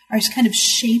resonances are kind of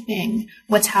shaping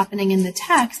what's happening in the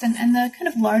text, and the kind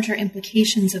of larger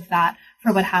implications of that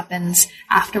for what happens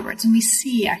afterwards. And we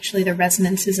see actually the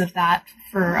resonances of that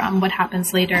for what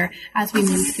happens later as we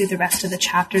move through the rest of the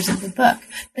chapters of the book.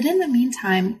 But in the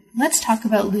meantime, let's talk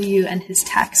about Lu Yu and his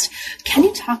text. Can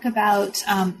you talk about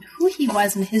who he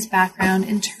was and his background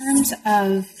in terms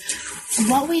of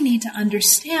what we need to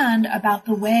understand about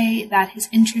the way that his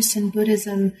interest in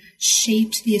Buddhism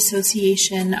shaped the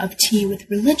association of tea with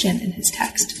religion in his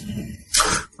text?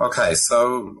 Okay,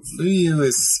 so Lu Yu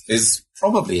is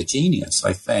probably a genius,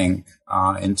 I think,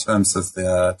 in terms of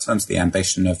the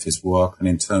ambition of his work and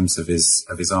in terms of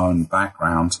his own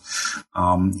background.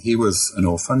 He was an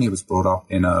orphan. He was brought up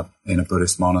in a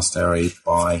Buddhist monastery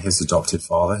by his adopted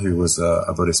father, who was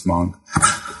a Buddhist monk.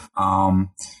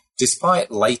 Despite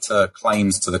later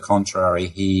claims to the contrary,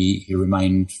 he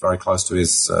remained very close to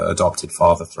his adopted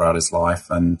father throughout his life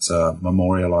and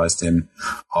memorialized him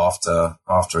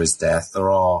after his death.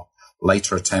 There are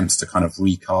later attempts to kind of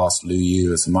recast Lu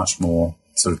Yu as a much more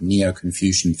sort of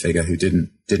neo-Confucian figure who didn't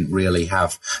really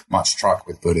have much truck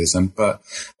with Buddhism, but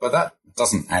that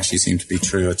doesn't actually seem to be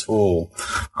true at all.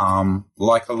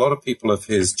 Like a lot of people of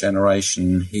his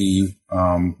generation, he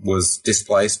was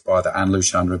displaced by the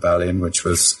Anlushan Rebellion, which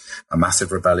was a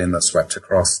massive rebellion that swept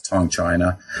across Tang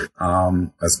China,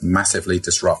 has massively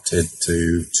disrupted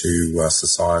to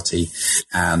society,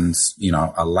 and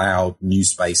allowed new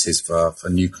spaces for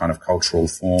new kind of cultural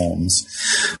forms.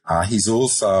 He's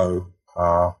also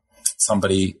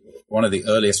one of the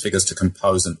earliest figures to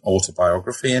compose an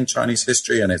autobiography in Chinese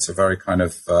history, and it's a very kind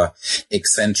of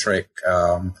eccentric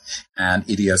and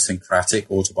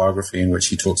idiosyncratic autobiography in which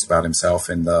he talks about himself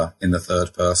in the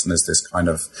third person as this kind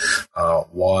of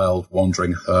wild,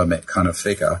 wandering hermit kind of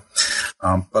figure.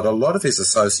 But a lot of his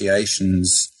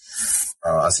associations,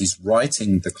 as he's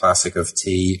writing the classic of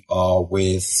tea, are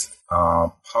with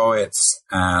poets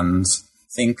and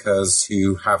thinkers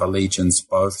who have allegiance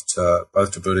both to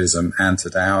Buddhism and to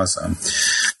Taoism.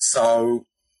 So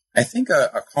I think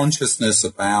a consciousness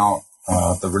about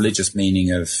the religious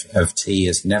meaning of tea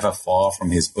is never far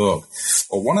from his book.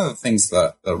 But one of the things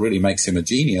that really makes him a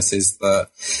genius is that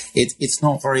it's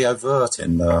not very overt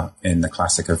in the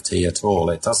classic of tea at all.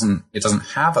 It doesn't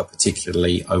have a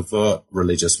particularly overt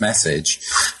religious message.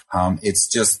 It's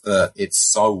just that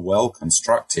it's so well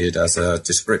constructed as a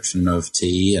description of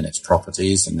tea and its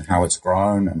properties and how it's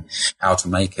grown and how to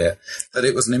make it, that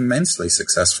it was an immensely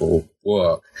successful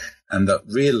work. And that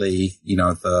really,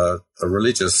 the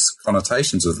religious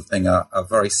connotations of the thing are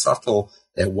very subtle.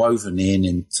 They're woven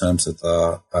in terms of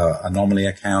the anomaly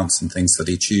accounts and things that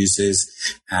he chooses,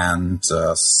 and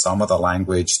some of the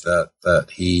language that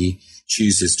he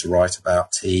chooses to write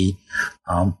about tea.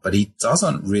 But he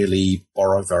doesn't really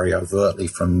borrow very overtly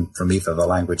from either the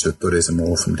language of Buddhism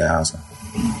or from Taoism.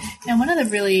 Now, one of the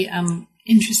really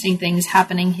interesting things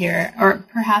happening here, or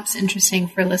perhaps interesting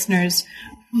for listeners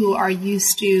who are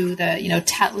used to the,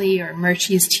 Tetley or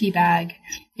Murchie's tea bag,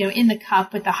 in the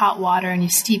cup with the hot water, and you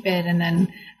steep it and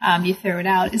then you throw it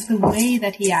out, is the way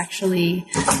that he actually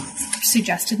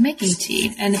suggested making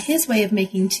tea. And his way of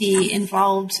making tea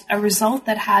involved a result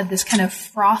that had this kind of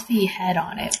frothy head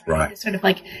on it. Right. It's sort of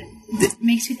like, it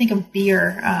makes you think of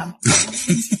beer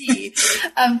tea.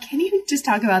 Can you just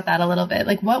talk about that a little bit?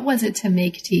 Like, what was it to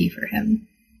make tea for him?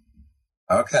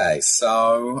 Okay,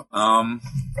 so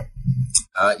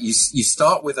you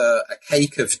start with a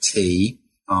cake of tea.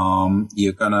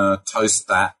 You're going to toast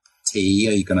that tea.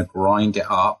 You're going to grind it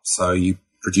up so you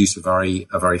produce a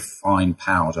very fine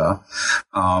powder.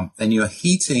 Then you're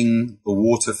heating the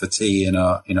water for tea in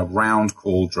a round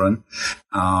cauldron,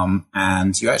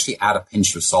 and you actually add a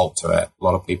pinch of salt to it. A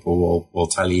lot of people will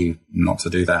tell you not to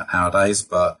do that nowadays,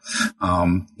 but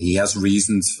he has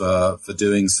reasons for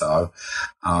doing so.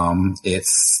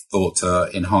 It's thought to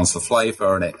enhance the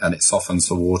flavor, and it softens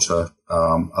the water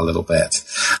a little bit.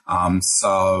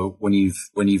 So when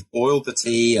you've boiled the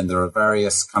tea, and there are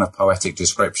various kind of poetic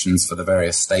descriptions for the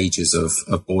various stages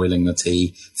of boiling the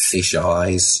tea, fish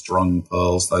eyes, strung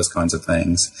pearls, those kinds of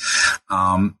things.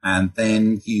 And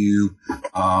then you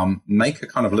make a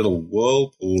kind of little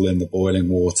whirlpool in the boiling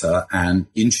water and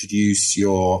introduce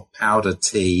your powdered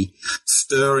tea,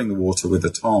 stirring the water with the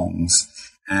tongs.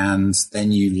 And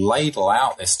then you ladle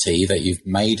out this tea that you've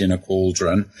made in a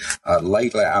cauldron,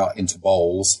 ladle it out into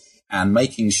bowls, and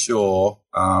making sure,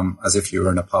 as if you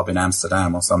were in a pub in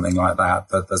Amsterdam or something like that,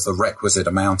 that there's a requisite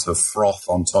amount of froth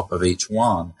on top of each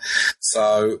one.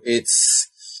 So it's,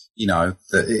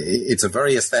 it's a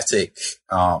very aesthetic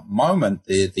moment,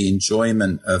 the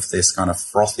enjoyment of this kind of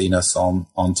frothiness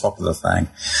on top of the thing.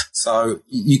 So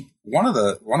one of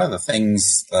the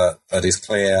things that is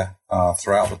clear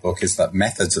throughout the book is that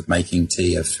methods of making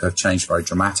tea have changed very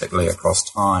dramatically across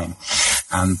time,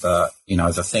 and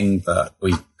the thing that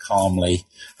we calmly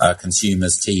consume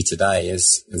as tea today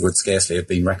would scarcely have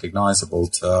been recognizable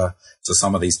to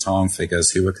some of these time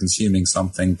figures who were consuming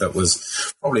something that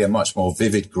was probably a much more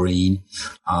vivid green,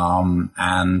 and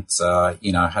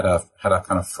had a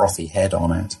kind of frothy head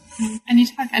on it.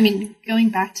 And going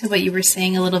back to what you were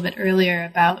saying a little bit earlier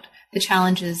about the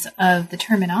challenges of the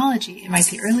terminology in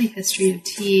the early history of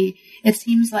tea, it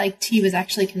seems like tea was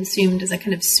actually consumed as a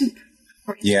kind of soup.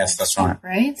 Yes, that's right.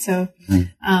 Right? So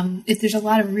there's a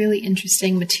lot of really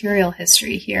interesting material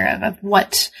history here of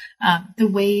what the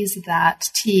ways that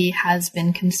tea has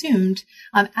been consumed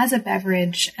as a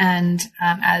beverage and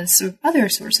as sort of other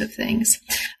sorts of things.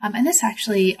 And this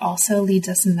actually also leads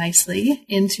us nicely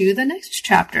into the next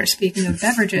chapter. Speaking of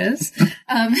beverages,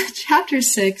 chapter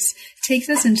 6 takes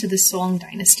us into the Song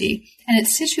dynasty, and it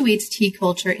situates tea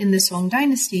culture in the Song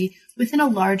dynasty within a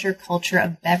larger culture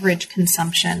of beverage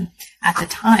consumption at the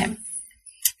time.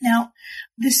 Now,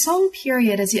 the Song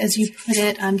period, as you put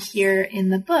it here in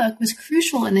the book, was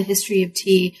crucial in the history of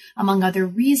tea, among other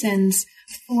reasons,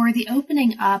 for the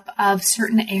opening up of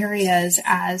certain areas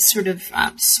as sort of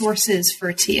sources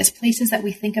for tea, as places that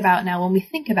we think about now when we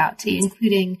think about tea,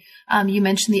 including, you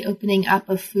mentioned the opening up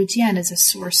of Fujian as a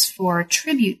source for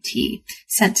tribute tea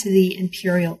sent to the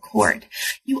imperial court.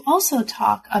 You also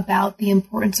talk about the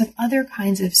importance of other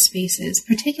kinds of spaces,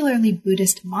 particularly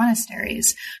Buddhist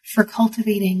monasteries, for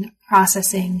cultivating,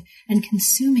 processing, and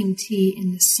consuming tea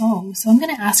in the Song. So I'm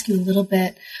going to ask you a little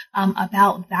bit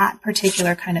about that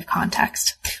particular kind of context.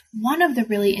 One of the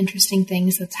really interesting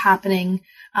things that's happening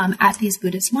at these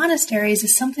Buddhist monasteries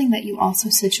is something that you also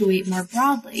situate more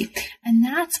broadly, and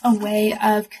that's a way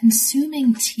of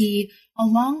consuming tea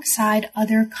alongside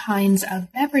other kinds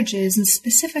of beverages, and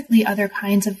specifically other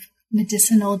kinds of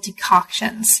medicinal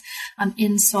decoctions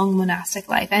in Song monastic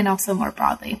life, and also more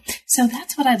broadly. So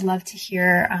that's what I'd love to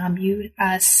hear you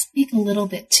speak a little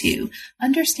bit to,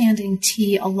 understanding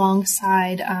tea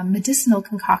alongside medicinal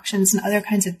concoctions and other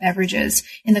kinds of beverages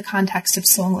in the context of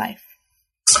Song life.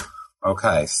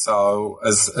 Okay, so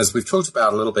as we've talked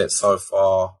about a little bit so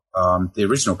far, the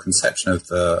original conception of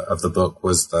the book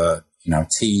was that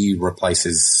tea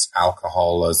replaces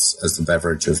alcohol as the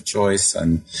beverage of choice,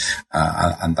 and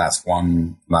that's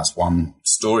one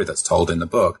story that's told in the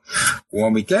book.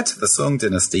 When we get to the Song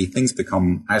dynasty, things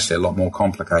become actually a lot more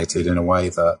complicated in a way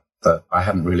that I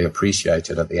hadn't really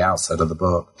appreciated at the outset of the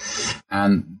book.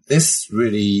 And this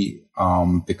really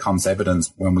becomes evident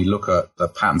when we look at the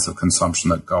patterns of consumption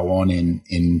that go on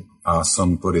in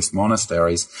Song Buddhist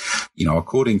monasteries,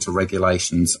 according to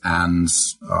regulations and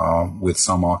with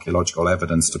some archaeological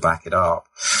evidence to back it up.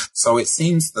 So it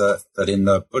seems that in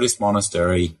the Buddhist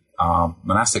monastery,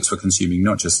 monastics were consuming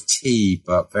not just tea,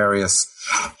 but various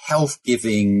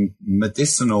health-giving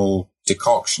medicinal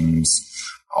decoctions,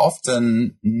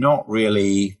 often not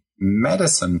really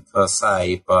medicine per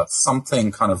se, but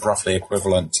something kind of roughly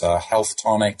equivalent to health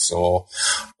tonics or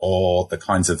the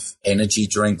kinds of energy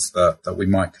drinks that we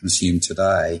might consume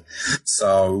today.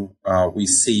 So we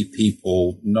see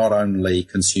people not only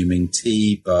consuming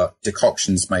tea, but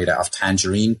decoctions made out of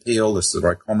tangerine peel. This is a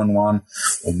very common one,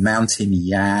 or mountain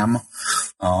yam.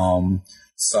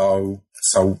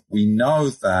 So we know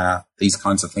that these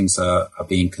kinds of things are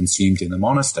being consumed in the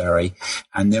monastery.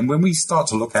 And then when we start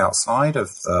to look outside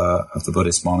of the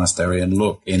Buddhist monastery and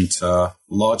look into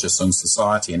larger Sung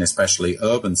society, and especially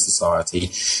urban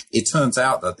society, it turns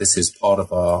out that this is part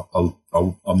of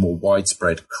a more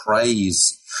widespread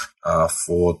craze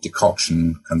for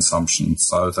decoction consumption,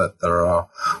 so that there are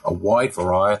a wide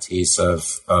varieties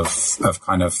of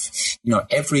kind of,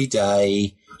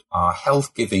 everyday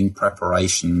health-giving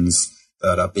preparations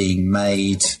that are being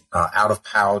made out of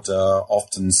powder,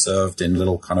 often served in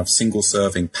little kind of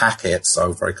single-serving packets,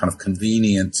 so very kind of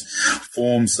convenient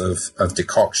forms of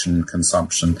decoction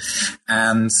consumption.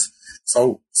 And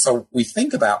so we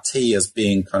think about tea as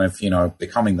being kind of,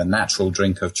 becoming the natural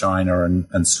drink of China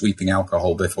and sweeping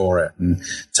alcohol before it and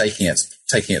taking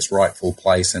its rightful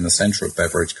place in the center of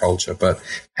beverage culture. But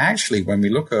actually, when we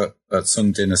look at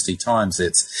Sung Dynasty times,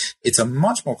 it's a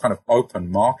much more kind of open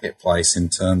marketplace in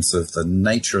terms of the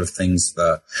nature of things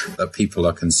that people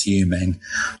are consuming.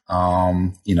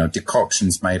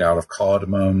 Decoctions made out of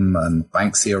cardamom and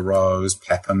Banksia rose,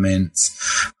 peppermint,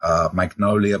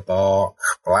 magnolia bark,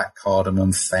 black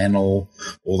cardamom, fennel,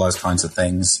 all those kinds of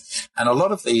things. And a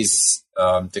lot of these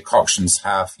decoctions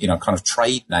have, kind of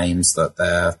trade names that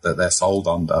they're sold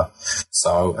under.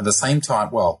 So at the same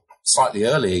time, slightly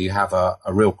earlier, you have a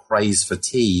real craze for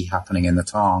tea happening in the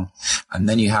Tang. And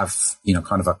then you have,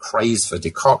 kind of a craze for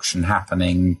decoction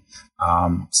happening,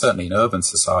 certainly in urban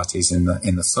societies in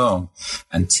the Sung.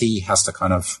 And tea has to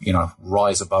kind of,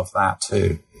 rise above that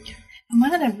too. And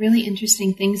one of the really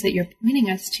interesting things that you're pointing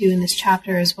us to in this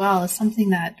chapter as well is something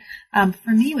that,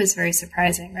 for me, was very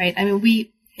surprising, right? I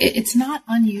mean, it's not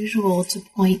unusual to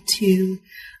point to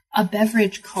a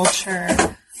beverage culture,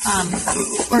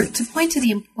 or to point to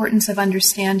the importance of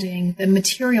understanding the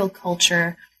material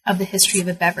culture of the history of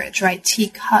a beverage, right?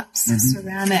 Teacups,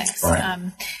 ceramics,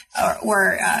 right.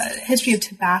 or history of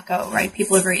tobacco, right?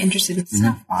 People are very interested in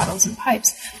snuff bottles and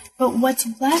pipes. But what's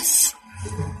less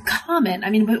common,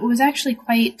 what was actually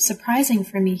quite surprising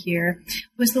for me here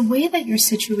was the way that you're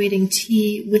situating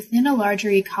tea within a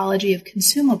larger ecology of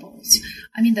consumables.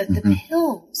 The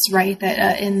pills, right,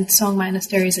 that in Song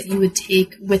monasteries that you would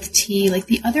take with tea, like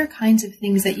the other kinds of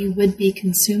things that you would be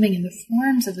consuming in the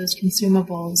forms of those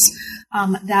consumables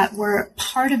that were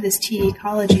part of this tea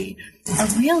ecology are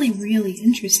really, really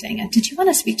interesting. Did you want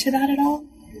to speak to that at all?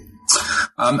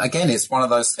 Again, it's one of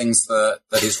those things that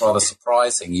is rather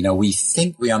surprising. We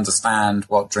think we understand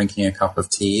what drinking a cup of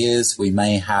tea is. We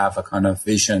may have a kind of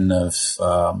vision of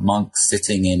monks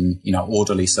sitting in,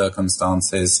 orderly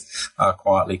circumstances,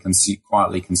 quietly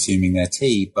consuming their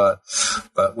tea. But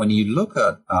when you look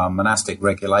at monastic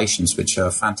regulations, which are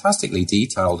fantastically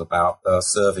detailed about the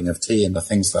serving of tea and the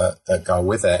things that go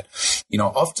with it,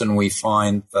 often we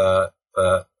find that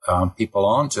people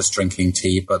aren't just drinking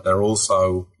tea, but they're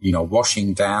also,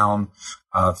 washing down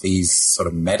these sort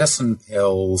of medicine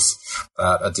pills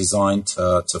that are designed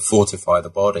to fortify the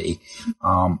body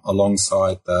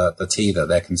alongside the tea that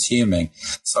they're consuming.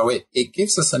 So it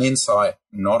gives us an insight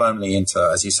not only into,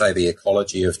 as you say, the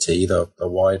ecology of tea, the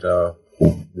wider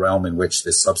realm in which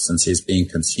this substance is being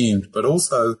consumed, but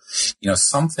also,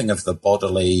 something of the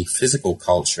bodily, physical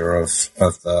culture of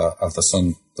the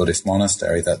Sung Buddhist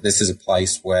monastery, that this is a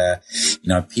place where,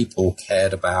 people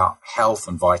cared about health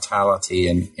and vitality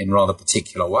in rather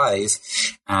particular ways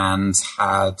and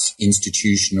had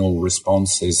institutional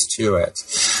responses to it.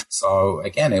 So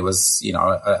again, it was,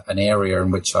 an area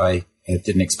in which I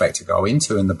didn't expect to go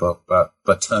into in the book,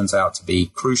 but turns out to be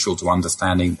crucial to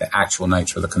understanding the actual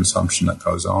nature of the consumption that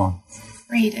goes on.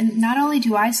 Great. And not only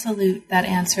do I salute that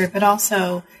answer, but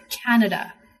also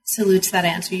Canada salutes that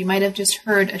answer. You might have just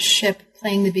heard a ship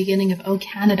playing the beginning of "Oh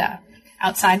Canada"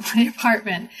 outside my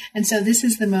apartment. And so this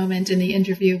is the moment in the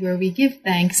interview where we give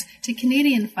thanks to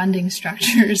Canadian funding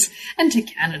structures and to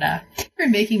Canada for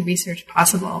making research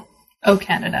possible. Oh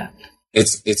Canada.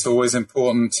 It's always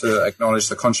important to acknowledge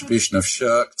the contribution of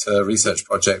SSHRC to research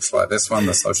projects like this one.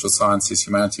 The Social Sciences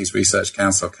Humanities Research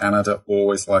Council of Canada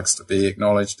always likes to be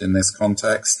acknowledged in this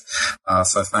context.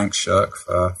 So thanks,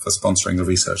 SSHRC, for sponsoring the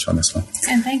research on this one.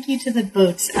 And thank you to the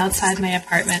boats outside my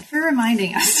apartment for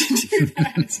reminding us to do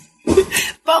that.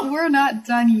 But we're not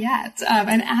done yet.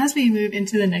 And as we move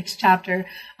into the next chapter,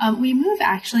 we move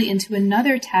actually into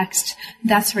another text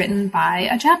that's written by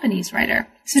a Japanese writer.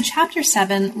 So chapter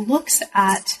 7 looks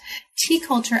at tea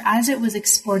culture as it was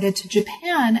exported to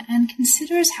Japan and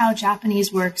considers how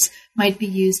Japanese works might be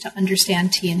used to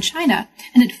understand tea in China.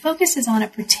 And it focuses on a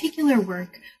particular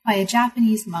work by a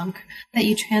Japanese monk that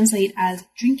you translate as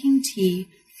 "Drinking Tea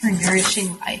for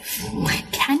Nourishing Life.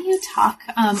 Can you talk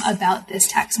about this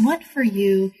text? What for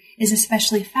you is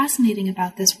especially fascinating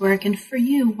about this work? And for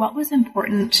you, what was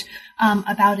important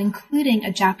about including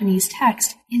a Japanese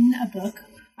text in a book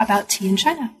about tea in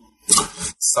China?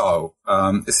 So,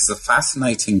 this is a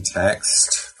fascinating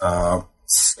text.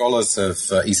 Scholars of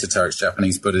esoteric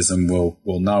Japanese Buddhism will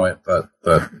know it, but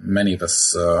many of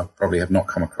us probably have not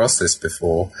come across this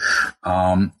before.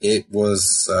 It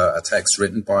was a text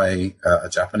written by a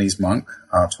Japanese monk,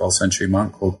 a 12th century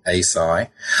monk called Eisai,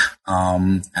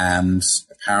 and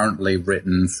apparently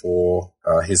written for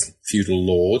his feudal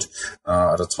lord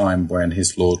at a time when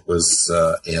his lord was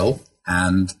ill.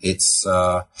 And it's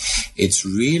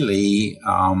really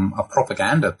a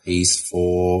propaganda piece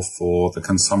for the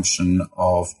consumption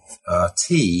of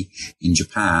tea in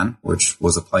Japan, which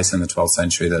was a place in the 12th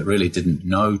century that really didn't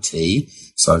know tea.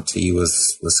 So tea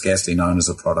was scarcely known as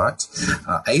a product.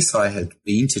 Eisai had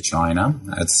been to China,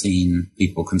 had seen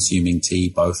people consuming tea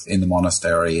both in the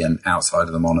monastery and outside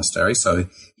of the monastery. So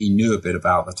he knew a bit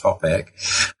about the topic,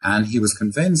 and he was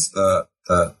convinced that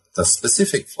the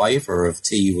specific flavor of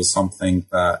tea was something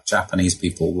that Japanese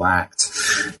people lacked,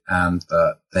 and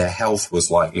that their health was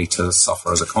likely to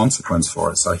suffer as a consequence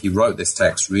for it. So he wrote this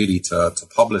text really to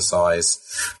publicize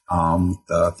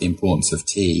the importance of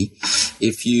tea.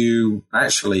 If you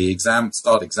actually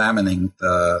start examining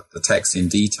the text in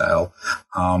detail,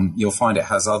 you'll find it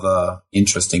has other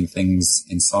interesting things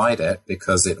inside it,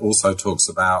 because it also talks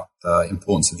about the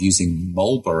importance of using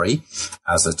mulberry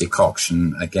as a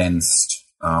decoction against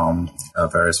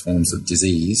various forms of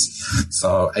disease.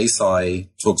 So Eisai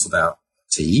talks about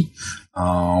tea,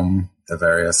 the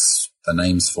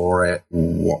names for it,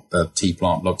 what the tea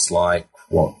plant looks like,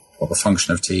 what the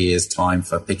function of tea is, time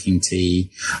for picking tea,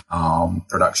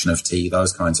 production of tea,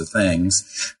 those kinds of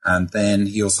things. And then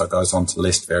he also goes on to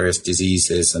list various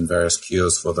diseases and various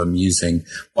cures for them using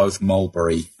both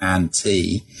mulberry and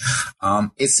tea.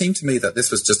 It seemed to me that this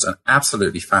was just an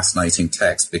absolutely fascinating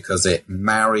text, because it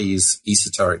marries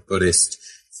esoteric Buddhist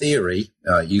theory,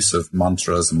 use of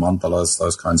mantras and mandalas,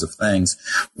 those kinds of things,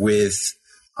 with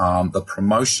the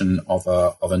promotion of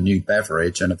a new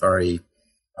beverage in a very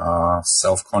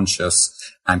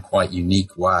self-conscious and quite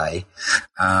unique way.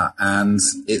 And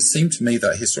it seemed to me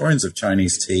that historians of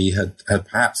Chinese tea had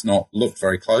perhaps not looked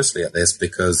very closely at this,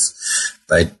 because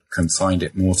they'd consigned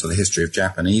it more to the history of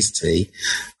Japanese tea,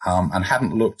 and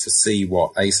hadn't looked to see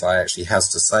what Eisai actually has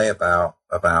to say about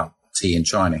tea in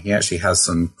China. He actually has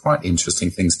some quite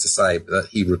interesting things to say that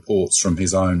he reports from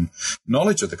his own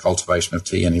knowledge of the cultivation of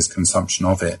tea and his consumption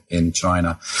of it in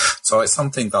China. So it's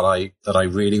something that I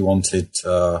really wanted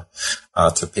to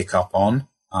pick up on,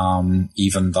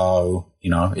 even though,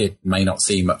 it may not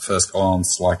seem at first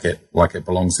glance like it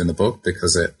belongs in the book,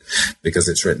 because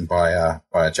it's written by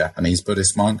a Japanese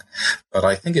Buddhist monk. But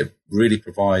I think it really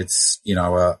provides,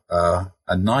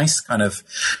 a nice kind of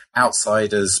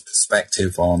outsider's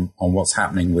perspective on what's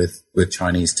happening with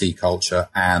Chinese tea culture,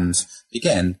 and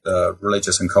again, the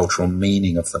religious and cultural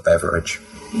meaning of the beverage.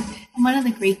 And one of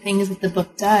the great things that the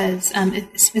book does,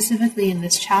 specifically in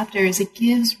this chapter, is it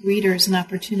gives readers an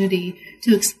opportunity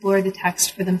to explore the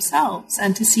text for themselves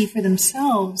and to see for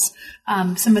themselves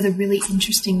some of the really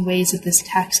interesting ways that this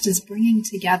text is bringing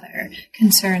together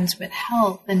concerns with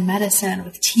health and medicine,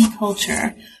 with tea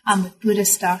culture, with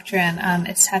Buddhist doctrine,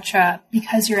 etc.,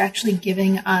 because you're actually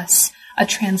giving us a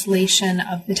translation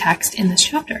of the text in this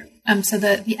chapter. So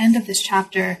the end of this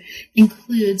chapter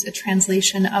includes a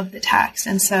translation of the text.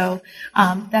 And so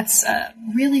that's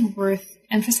really worth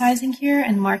emphasizing here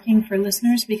and marking for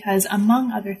listeners, because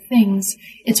among other things,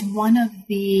 it's one of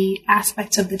the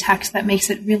aspects of the text that makes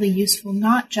it really useful,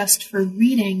 not just for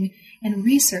reading and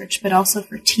research, but also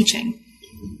for teaching.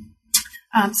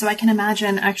 So I can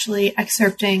imagine actually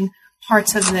excerpting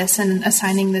parts of this and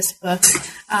assigning this book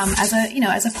as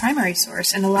a primary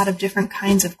source in a lot of different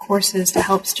kinds of courses to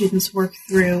help students work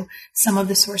through some of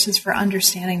the sources for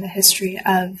understanding the history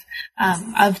of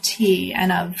tea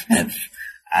and of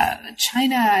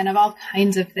China and of all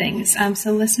kinds of things.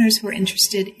 So listeners who are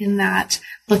interested in that,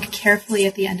 look carefully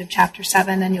at the end of chapter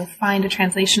 7 and you'll find a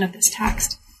translation of this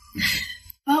text.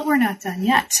 But we're not done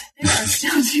yet. There are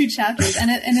still 2 chapters, and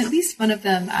at least one of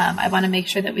them I want to make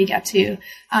sure that we get to,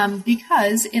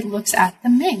 because it looks at the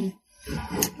Ming,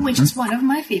 which is one of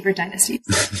my favorite dynasties.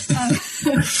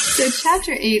 So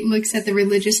Chapter 8 looks at the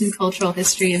religious and cultural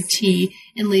history of tea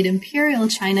in late imperial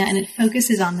China, and it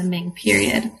focuses on the Ming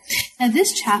period. Now,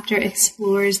 this chapter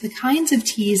explores the kinds of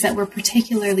teas that were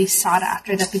particularly sought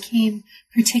after, that became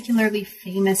particularly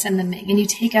famous in the Ming, and you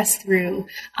take us through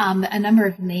a number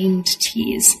of named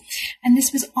teas. And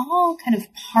this was all kind of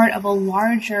part of a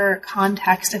larger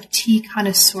context of tea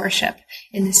connoisseurship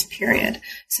in this period.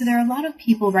 So there are a lot of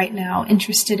people right now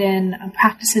interested in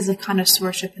practices of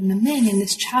connoisseurship in the Ming, and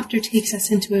this chapter takes us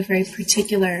into a very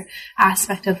particular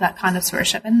aspect of that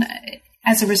connoisseurship, and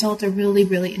as a result, a really,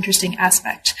 really interesting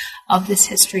aspect of this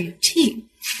history of tea.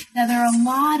 Now, there are a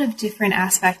lot of different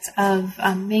aspects of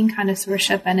Ming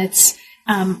connoisseurship and its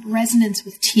resonance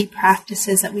with tea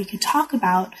practices that we could talk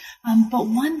about, but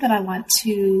one that I want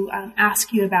to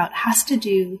ask you about has to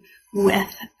do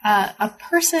with a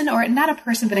person, or not a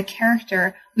person, but a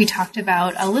character we talked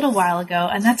about a little while ago,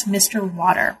 and that's Mr.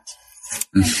 Water.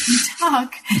 And you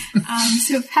talk,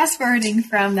 so fast forwarding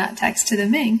from that text to the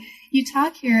Ming, you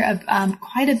talk here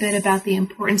quite a bit about the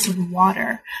importance of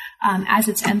water as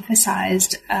it's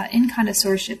emphasized in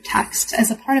connoisseurship texts as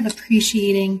a part of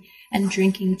appreciating and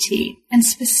drinking tea. And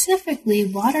specifically,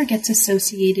 water gets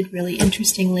associated really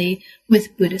interestingly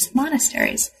with Buddhist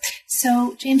monasteries.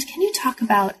 So, James, can you talk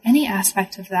about any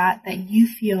aspect of that you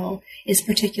feel is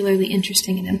particularly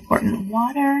interesting and important?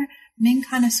 Water, Ming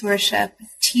connoisseurship,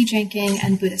 tea drinking,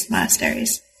 and Buddhist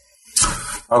monasteries.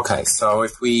 Okay, so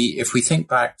if we think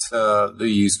back to Lu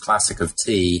Yu's Classic of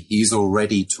Tea, he's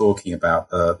already talking about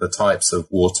the types of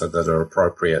water that are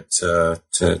appropriate to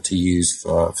use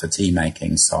for tea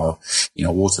making. So,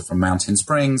 water from mountain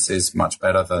springs is much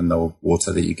better than the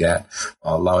water that you get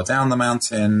lower down the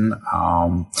mountain.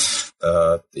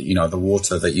 The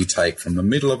water that you take from the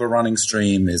middle of a running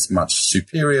stream is much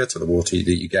superior to the water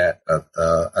that you get at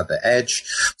the edge.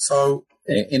 So,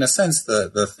 in a sense,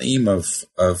 the theme of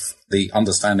the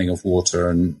understanding of water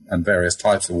and various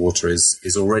types of water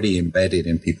is already embedded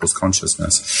in people's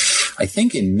consciousness. I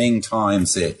think in Ming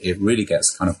times, it really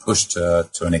gets kind of pushed to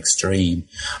an extreme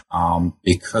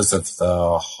because of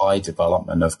the high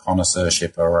development of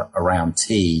connoisseurship around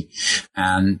tea.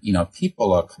 And,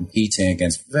 people are competing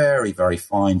against very, very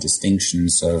fine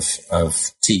distinctions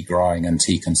of tea growing and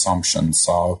tea consumption.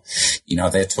 So,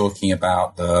 they're talking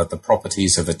about the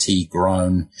properties of a tea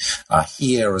grown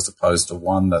here as opposed to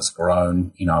one that's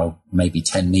grown, maybe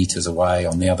 10 meters away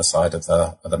on the other side of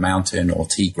the mountain, or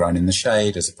tea grown in the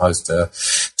shade as opposed to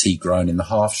tea grown in the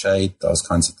half shade, those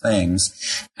kinds of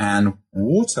things. And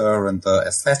water and the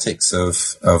aesthetics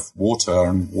of water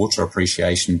and water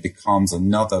appreciation becomes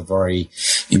another very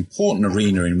important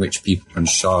arena in which people can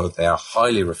show their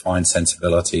highly refined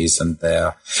sensibilities and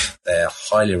their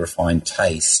highly refined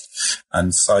taste.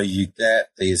 And so you get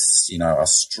this, a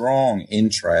strong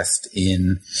interest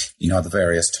in, the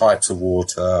various types of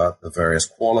water, the various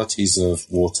qualities of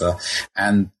water,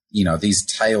 and these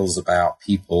tales about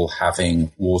people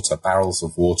having barrels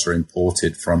of water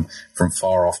imported from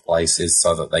far off places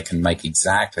so that they can make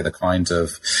exactly the kind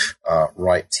of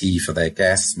right tea for their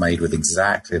guests, made with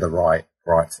exactly the right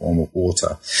form of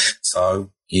water. So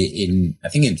I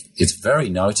think it's very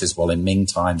noticeable in Ming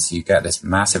times. You get this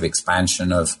massive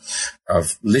expansion of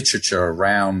literature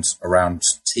around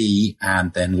tea,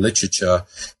 and then literature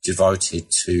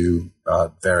devoted to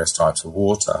various types of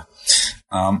water.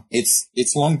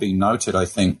 It's long been noted, I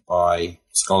think, by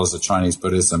scholars of Chinese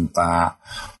Buddhism that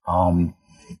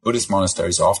Buddhist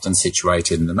monasteries are often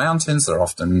situated in the mountains. They're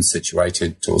often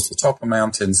situated towards the top of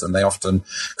mountains, and they often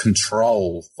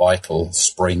control vital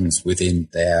springs within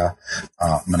their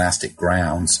monastic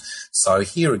grounds. So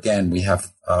here again, we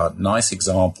have nice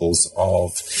examples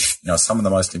of, some of the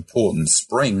most important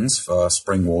springs for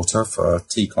spring water, for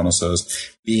tea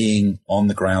connoisseurs, being on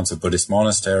the grounds of Buddhist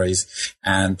monasteries,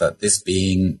 and that this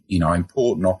being,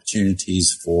 important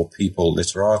opportunities for people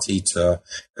literati to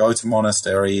go to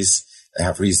monasteries. They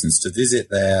have reasons to visit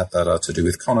there that are to do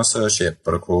with connoisseurship,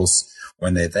 but of course,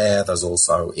 when they're there, there's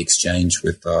also exchange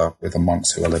with the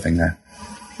monks who are living there.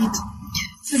 Right.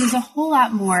 So there's a whole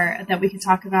lot more that we could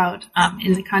talk about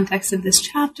in the context of this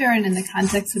chapter and in the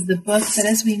context of the book. But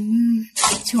as we move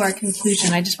to our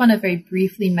conclusion, I just want to very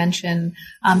briefly mention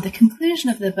the conclusion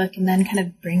of the book and then kind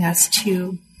of bring us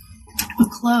to a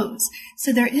close.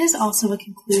 So there is also a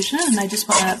conclusion, and I just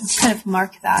want to kind of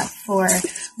mark that for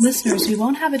listeners. We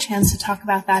won't have a chance to talk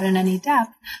about that in any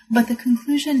depth, but the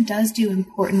conclusion does do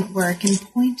important work in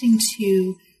pointing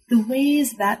to the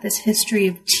ways that this history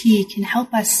of tea can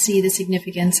help us see the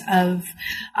significance of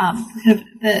kind of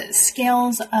the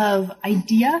scales of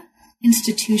idea,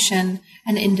 institution,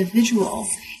 and individual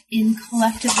in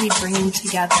collectively bringing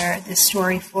together this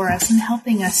story for us and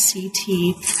helping us see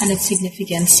tea and its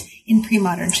significance in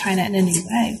pre-modern China in a new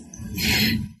way.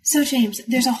 So, James,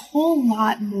 there's a whole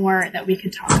lot more that we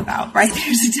could talk about, right?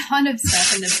 There's a ton of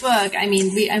stuff in the book. I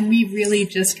mean, we really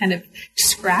just kind of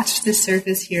scratched the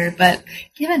surface here. But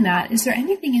given that, is there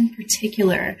anything in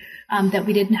particular that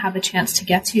we didn't have a chance to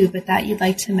get to, but that you'd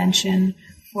like to mention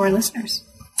for listeners?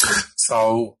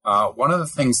 So one of the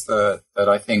things that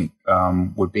I think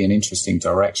would be an interesting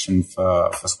direction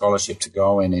for scholarship to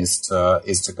go in is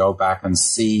to go back and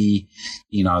see,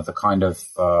 the kind of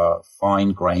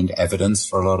fine-grained evidence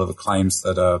for a lot of the claims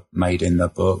that are made in the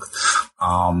book.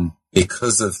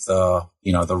 Because of the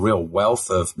real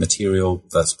wealth of material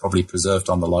that's probably preserved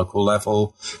on the local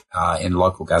level, in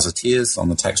local gazetteers on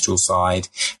the textual side,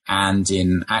 and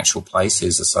in actual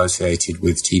places associated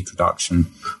with tea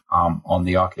production, on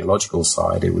the archaeological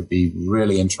side, it would be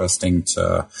really interesting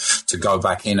to go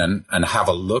back in and have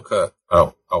a look at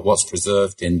what's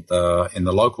preserved in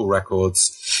the local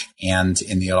records and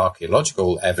in the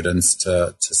archaeological evidence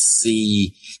to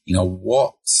see,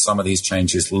 what some of these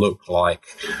changes look like,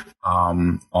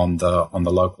 on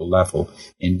the local level.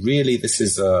 And really, this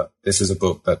is a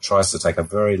book that tries to take a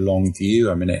very long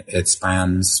view. I mean, it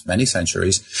spans many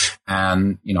centuries,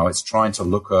 and, it's trying to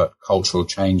look at cultural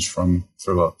change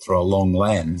through a long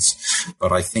lens.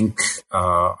 But I think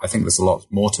there's a lot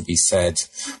more to be said,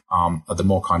 at the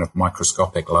more kind of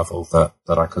microscopic level that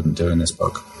I couldn't do in this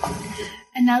book.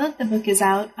 And now that the book is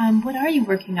out, what are you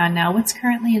working on now? What's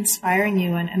currently inspiring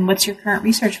you, and what's your current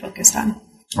research focused on?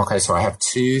 Okay, so I have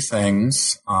two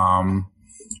things.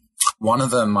 One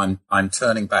of them, I'm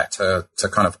turning back to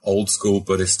kind of old school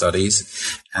Buddhist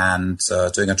studies and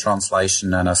doing a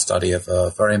translation and a study of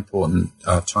a very important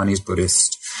Chinese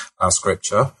Buddhist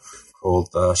scripture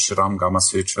called the Shiramgama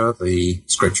Sutra, the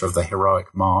scripture of the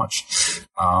heroic march.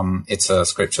 It's a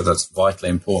scripture that's vitally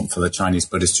important for the Chinese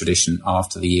Buddhist tradition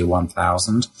after the year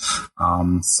 1000.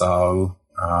 So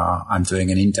I'm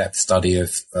doing an in-depth study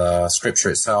of the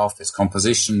scripture itself, its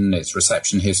composition, its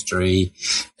reception history,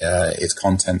 its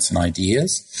contents and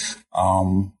ideas.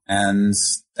 And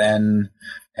then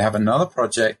I have another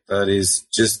project that is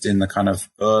just in the kind of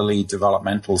early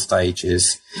developmental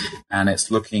stages, and it's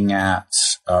looking at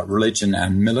religion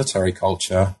and military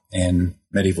culture in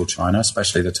medieval China,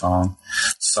 especially the Tang.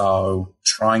 So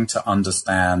trying to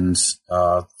understand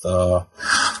the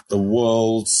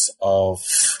worlds of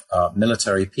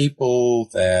military people,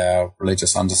 their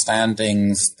religious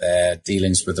understandings, their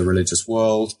dealings with the religious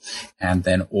world, and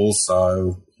then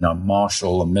also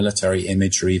martial and military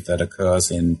imagery that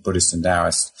occurs in Buddhist and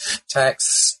Taoist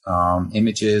texts,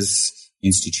 images,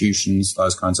 institutions,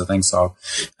 those kinds of things. So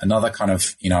another kind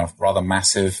of, rather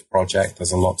massive project.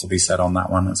 There's a lot to be said on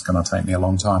that one. It's going to take me a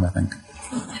long time, I think.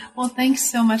 Well, thanks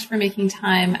so much for making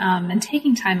time and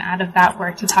taking time out of that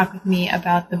work to talk with me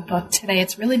about the book today.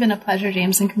 It's really been a pleasure,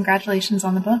 James, and congratulations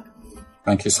on the book.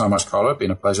 Thank you so much, Carla. It's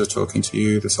been a pleasure talking to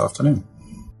you this afternoon.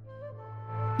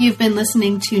 You've been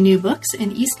listening to New Books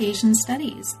in East Asian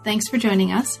Studies. Thanks for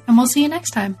joining us, and we'll see you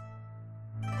next time.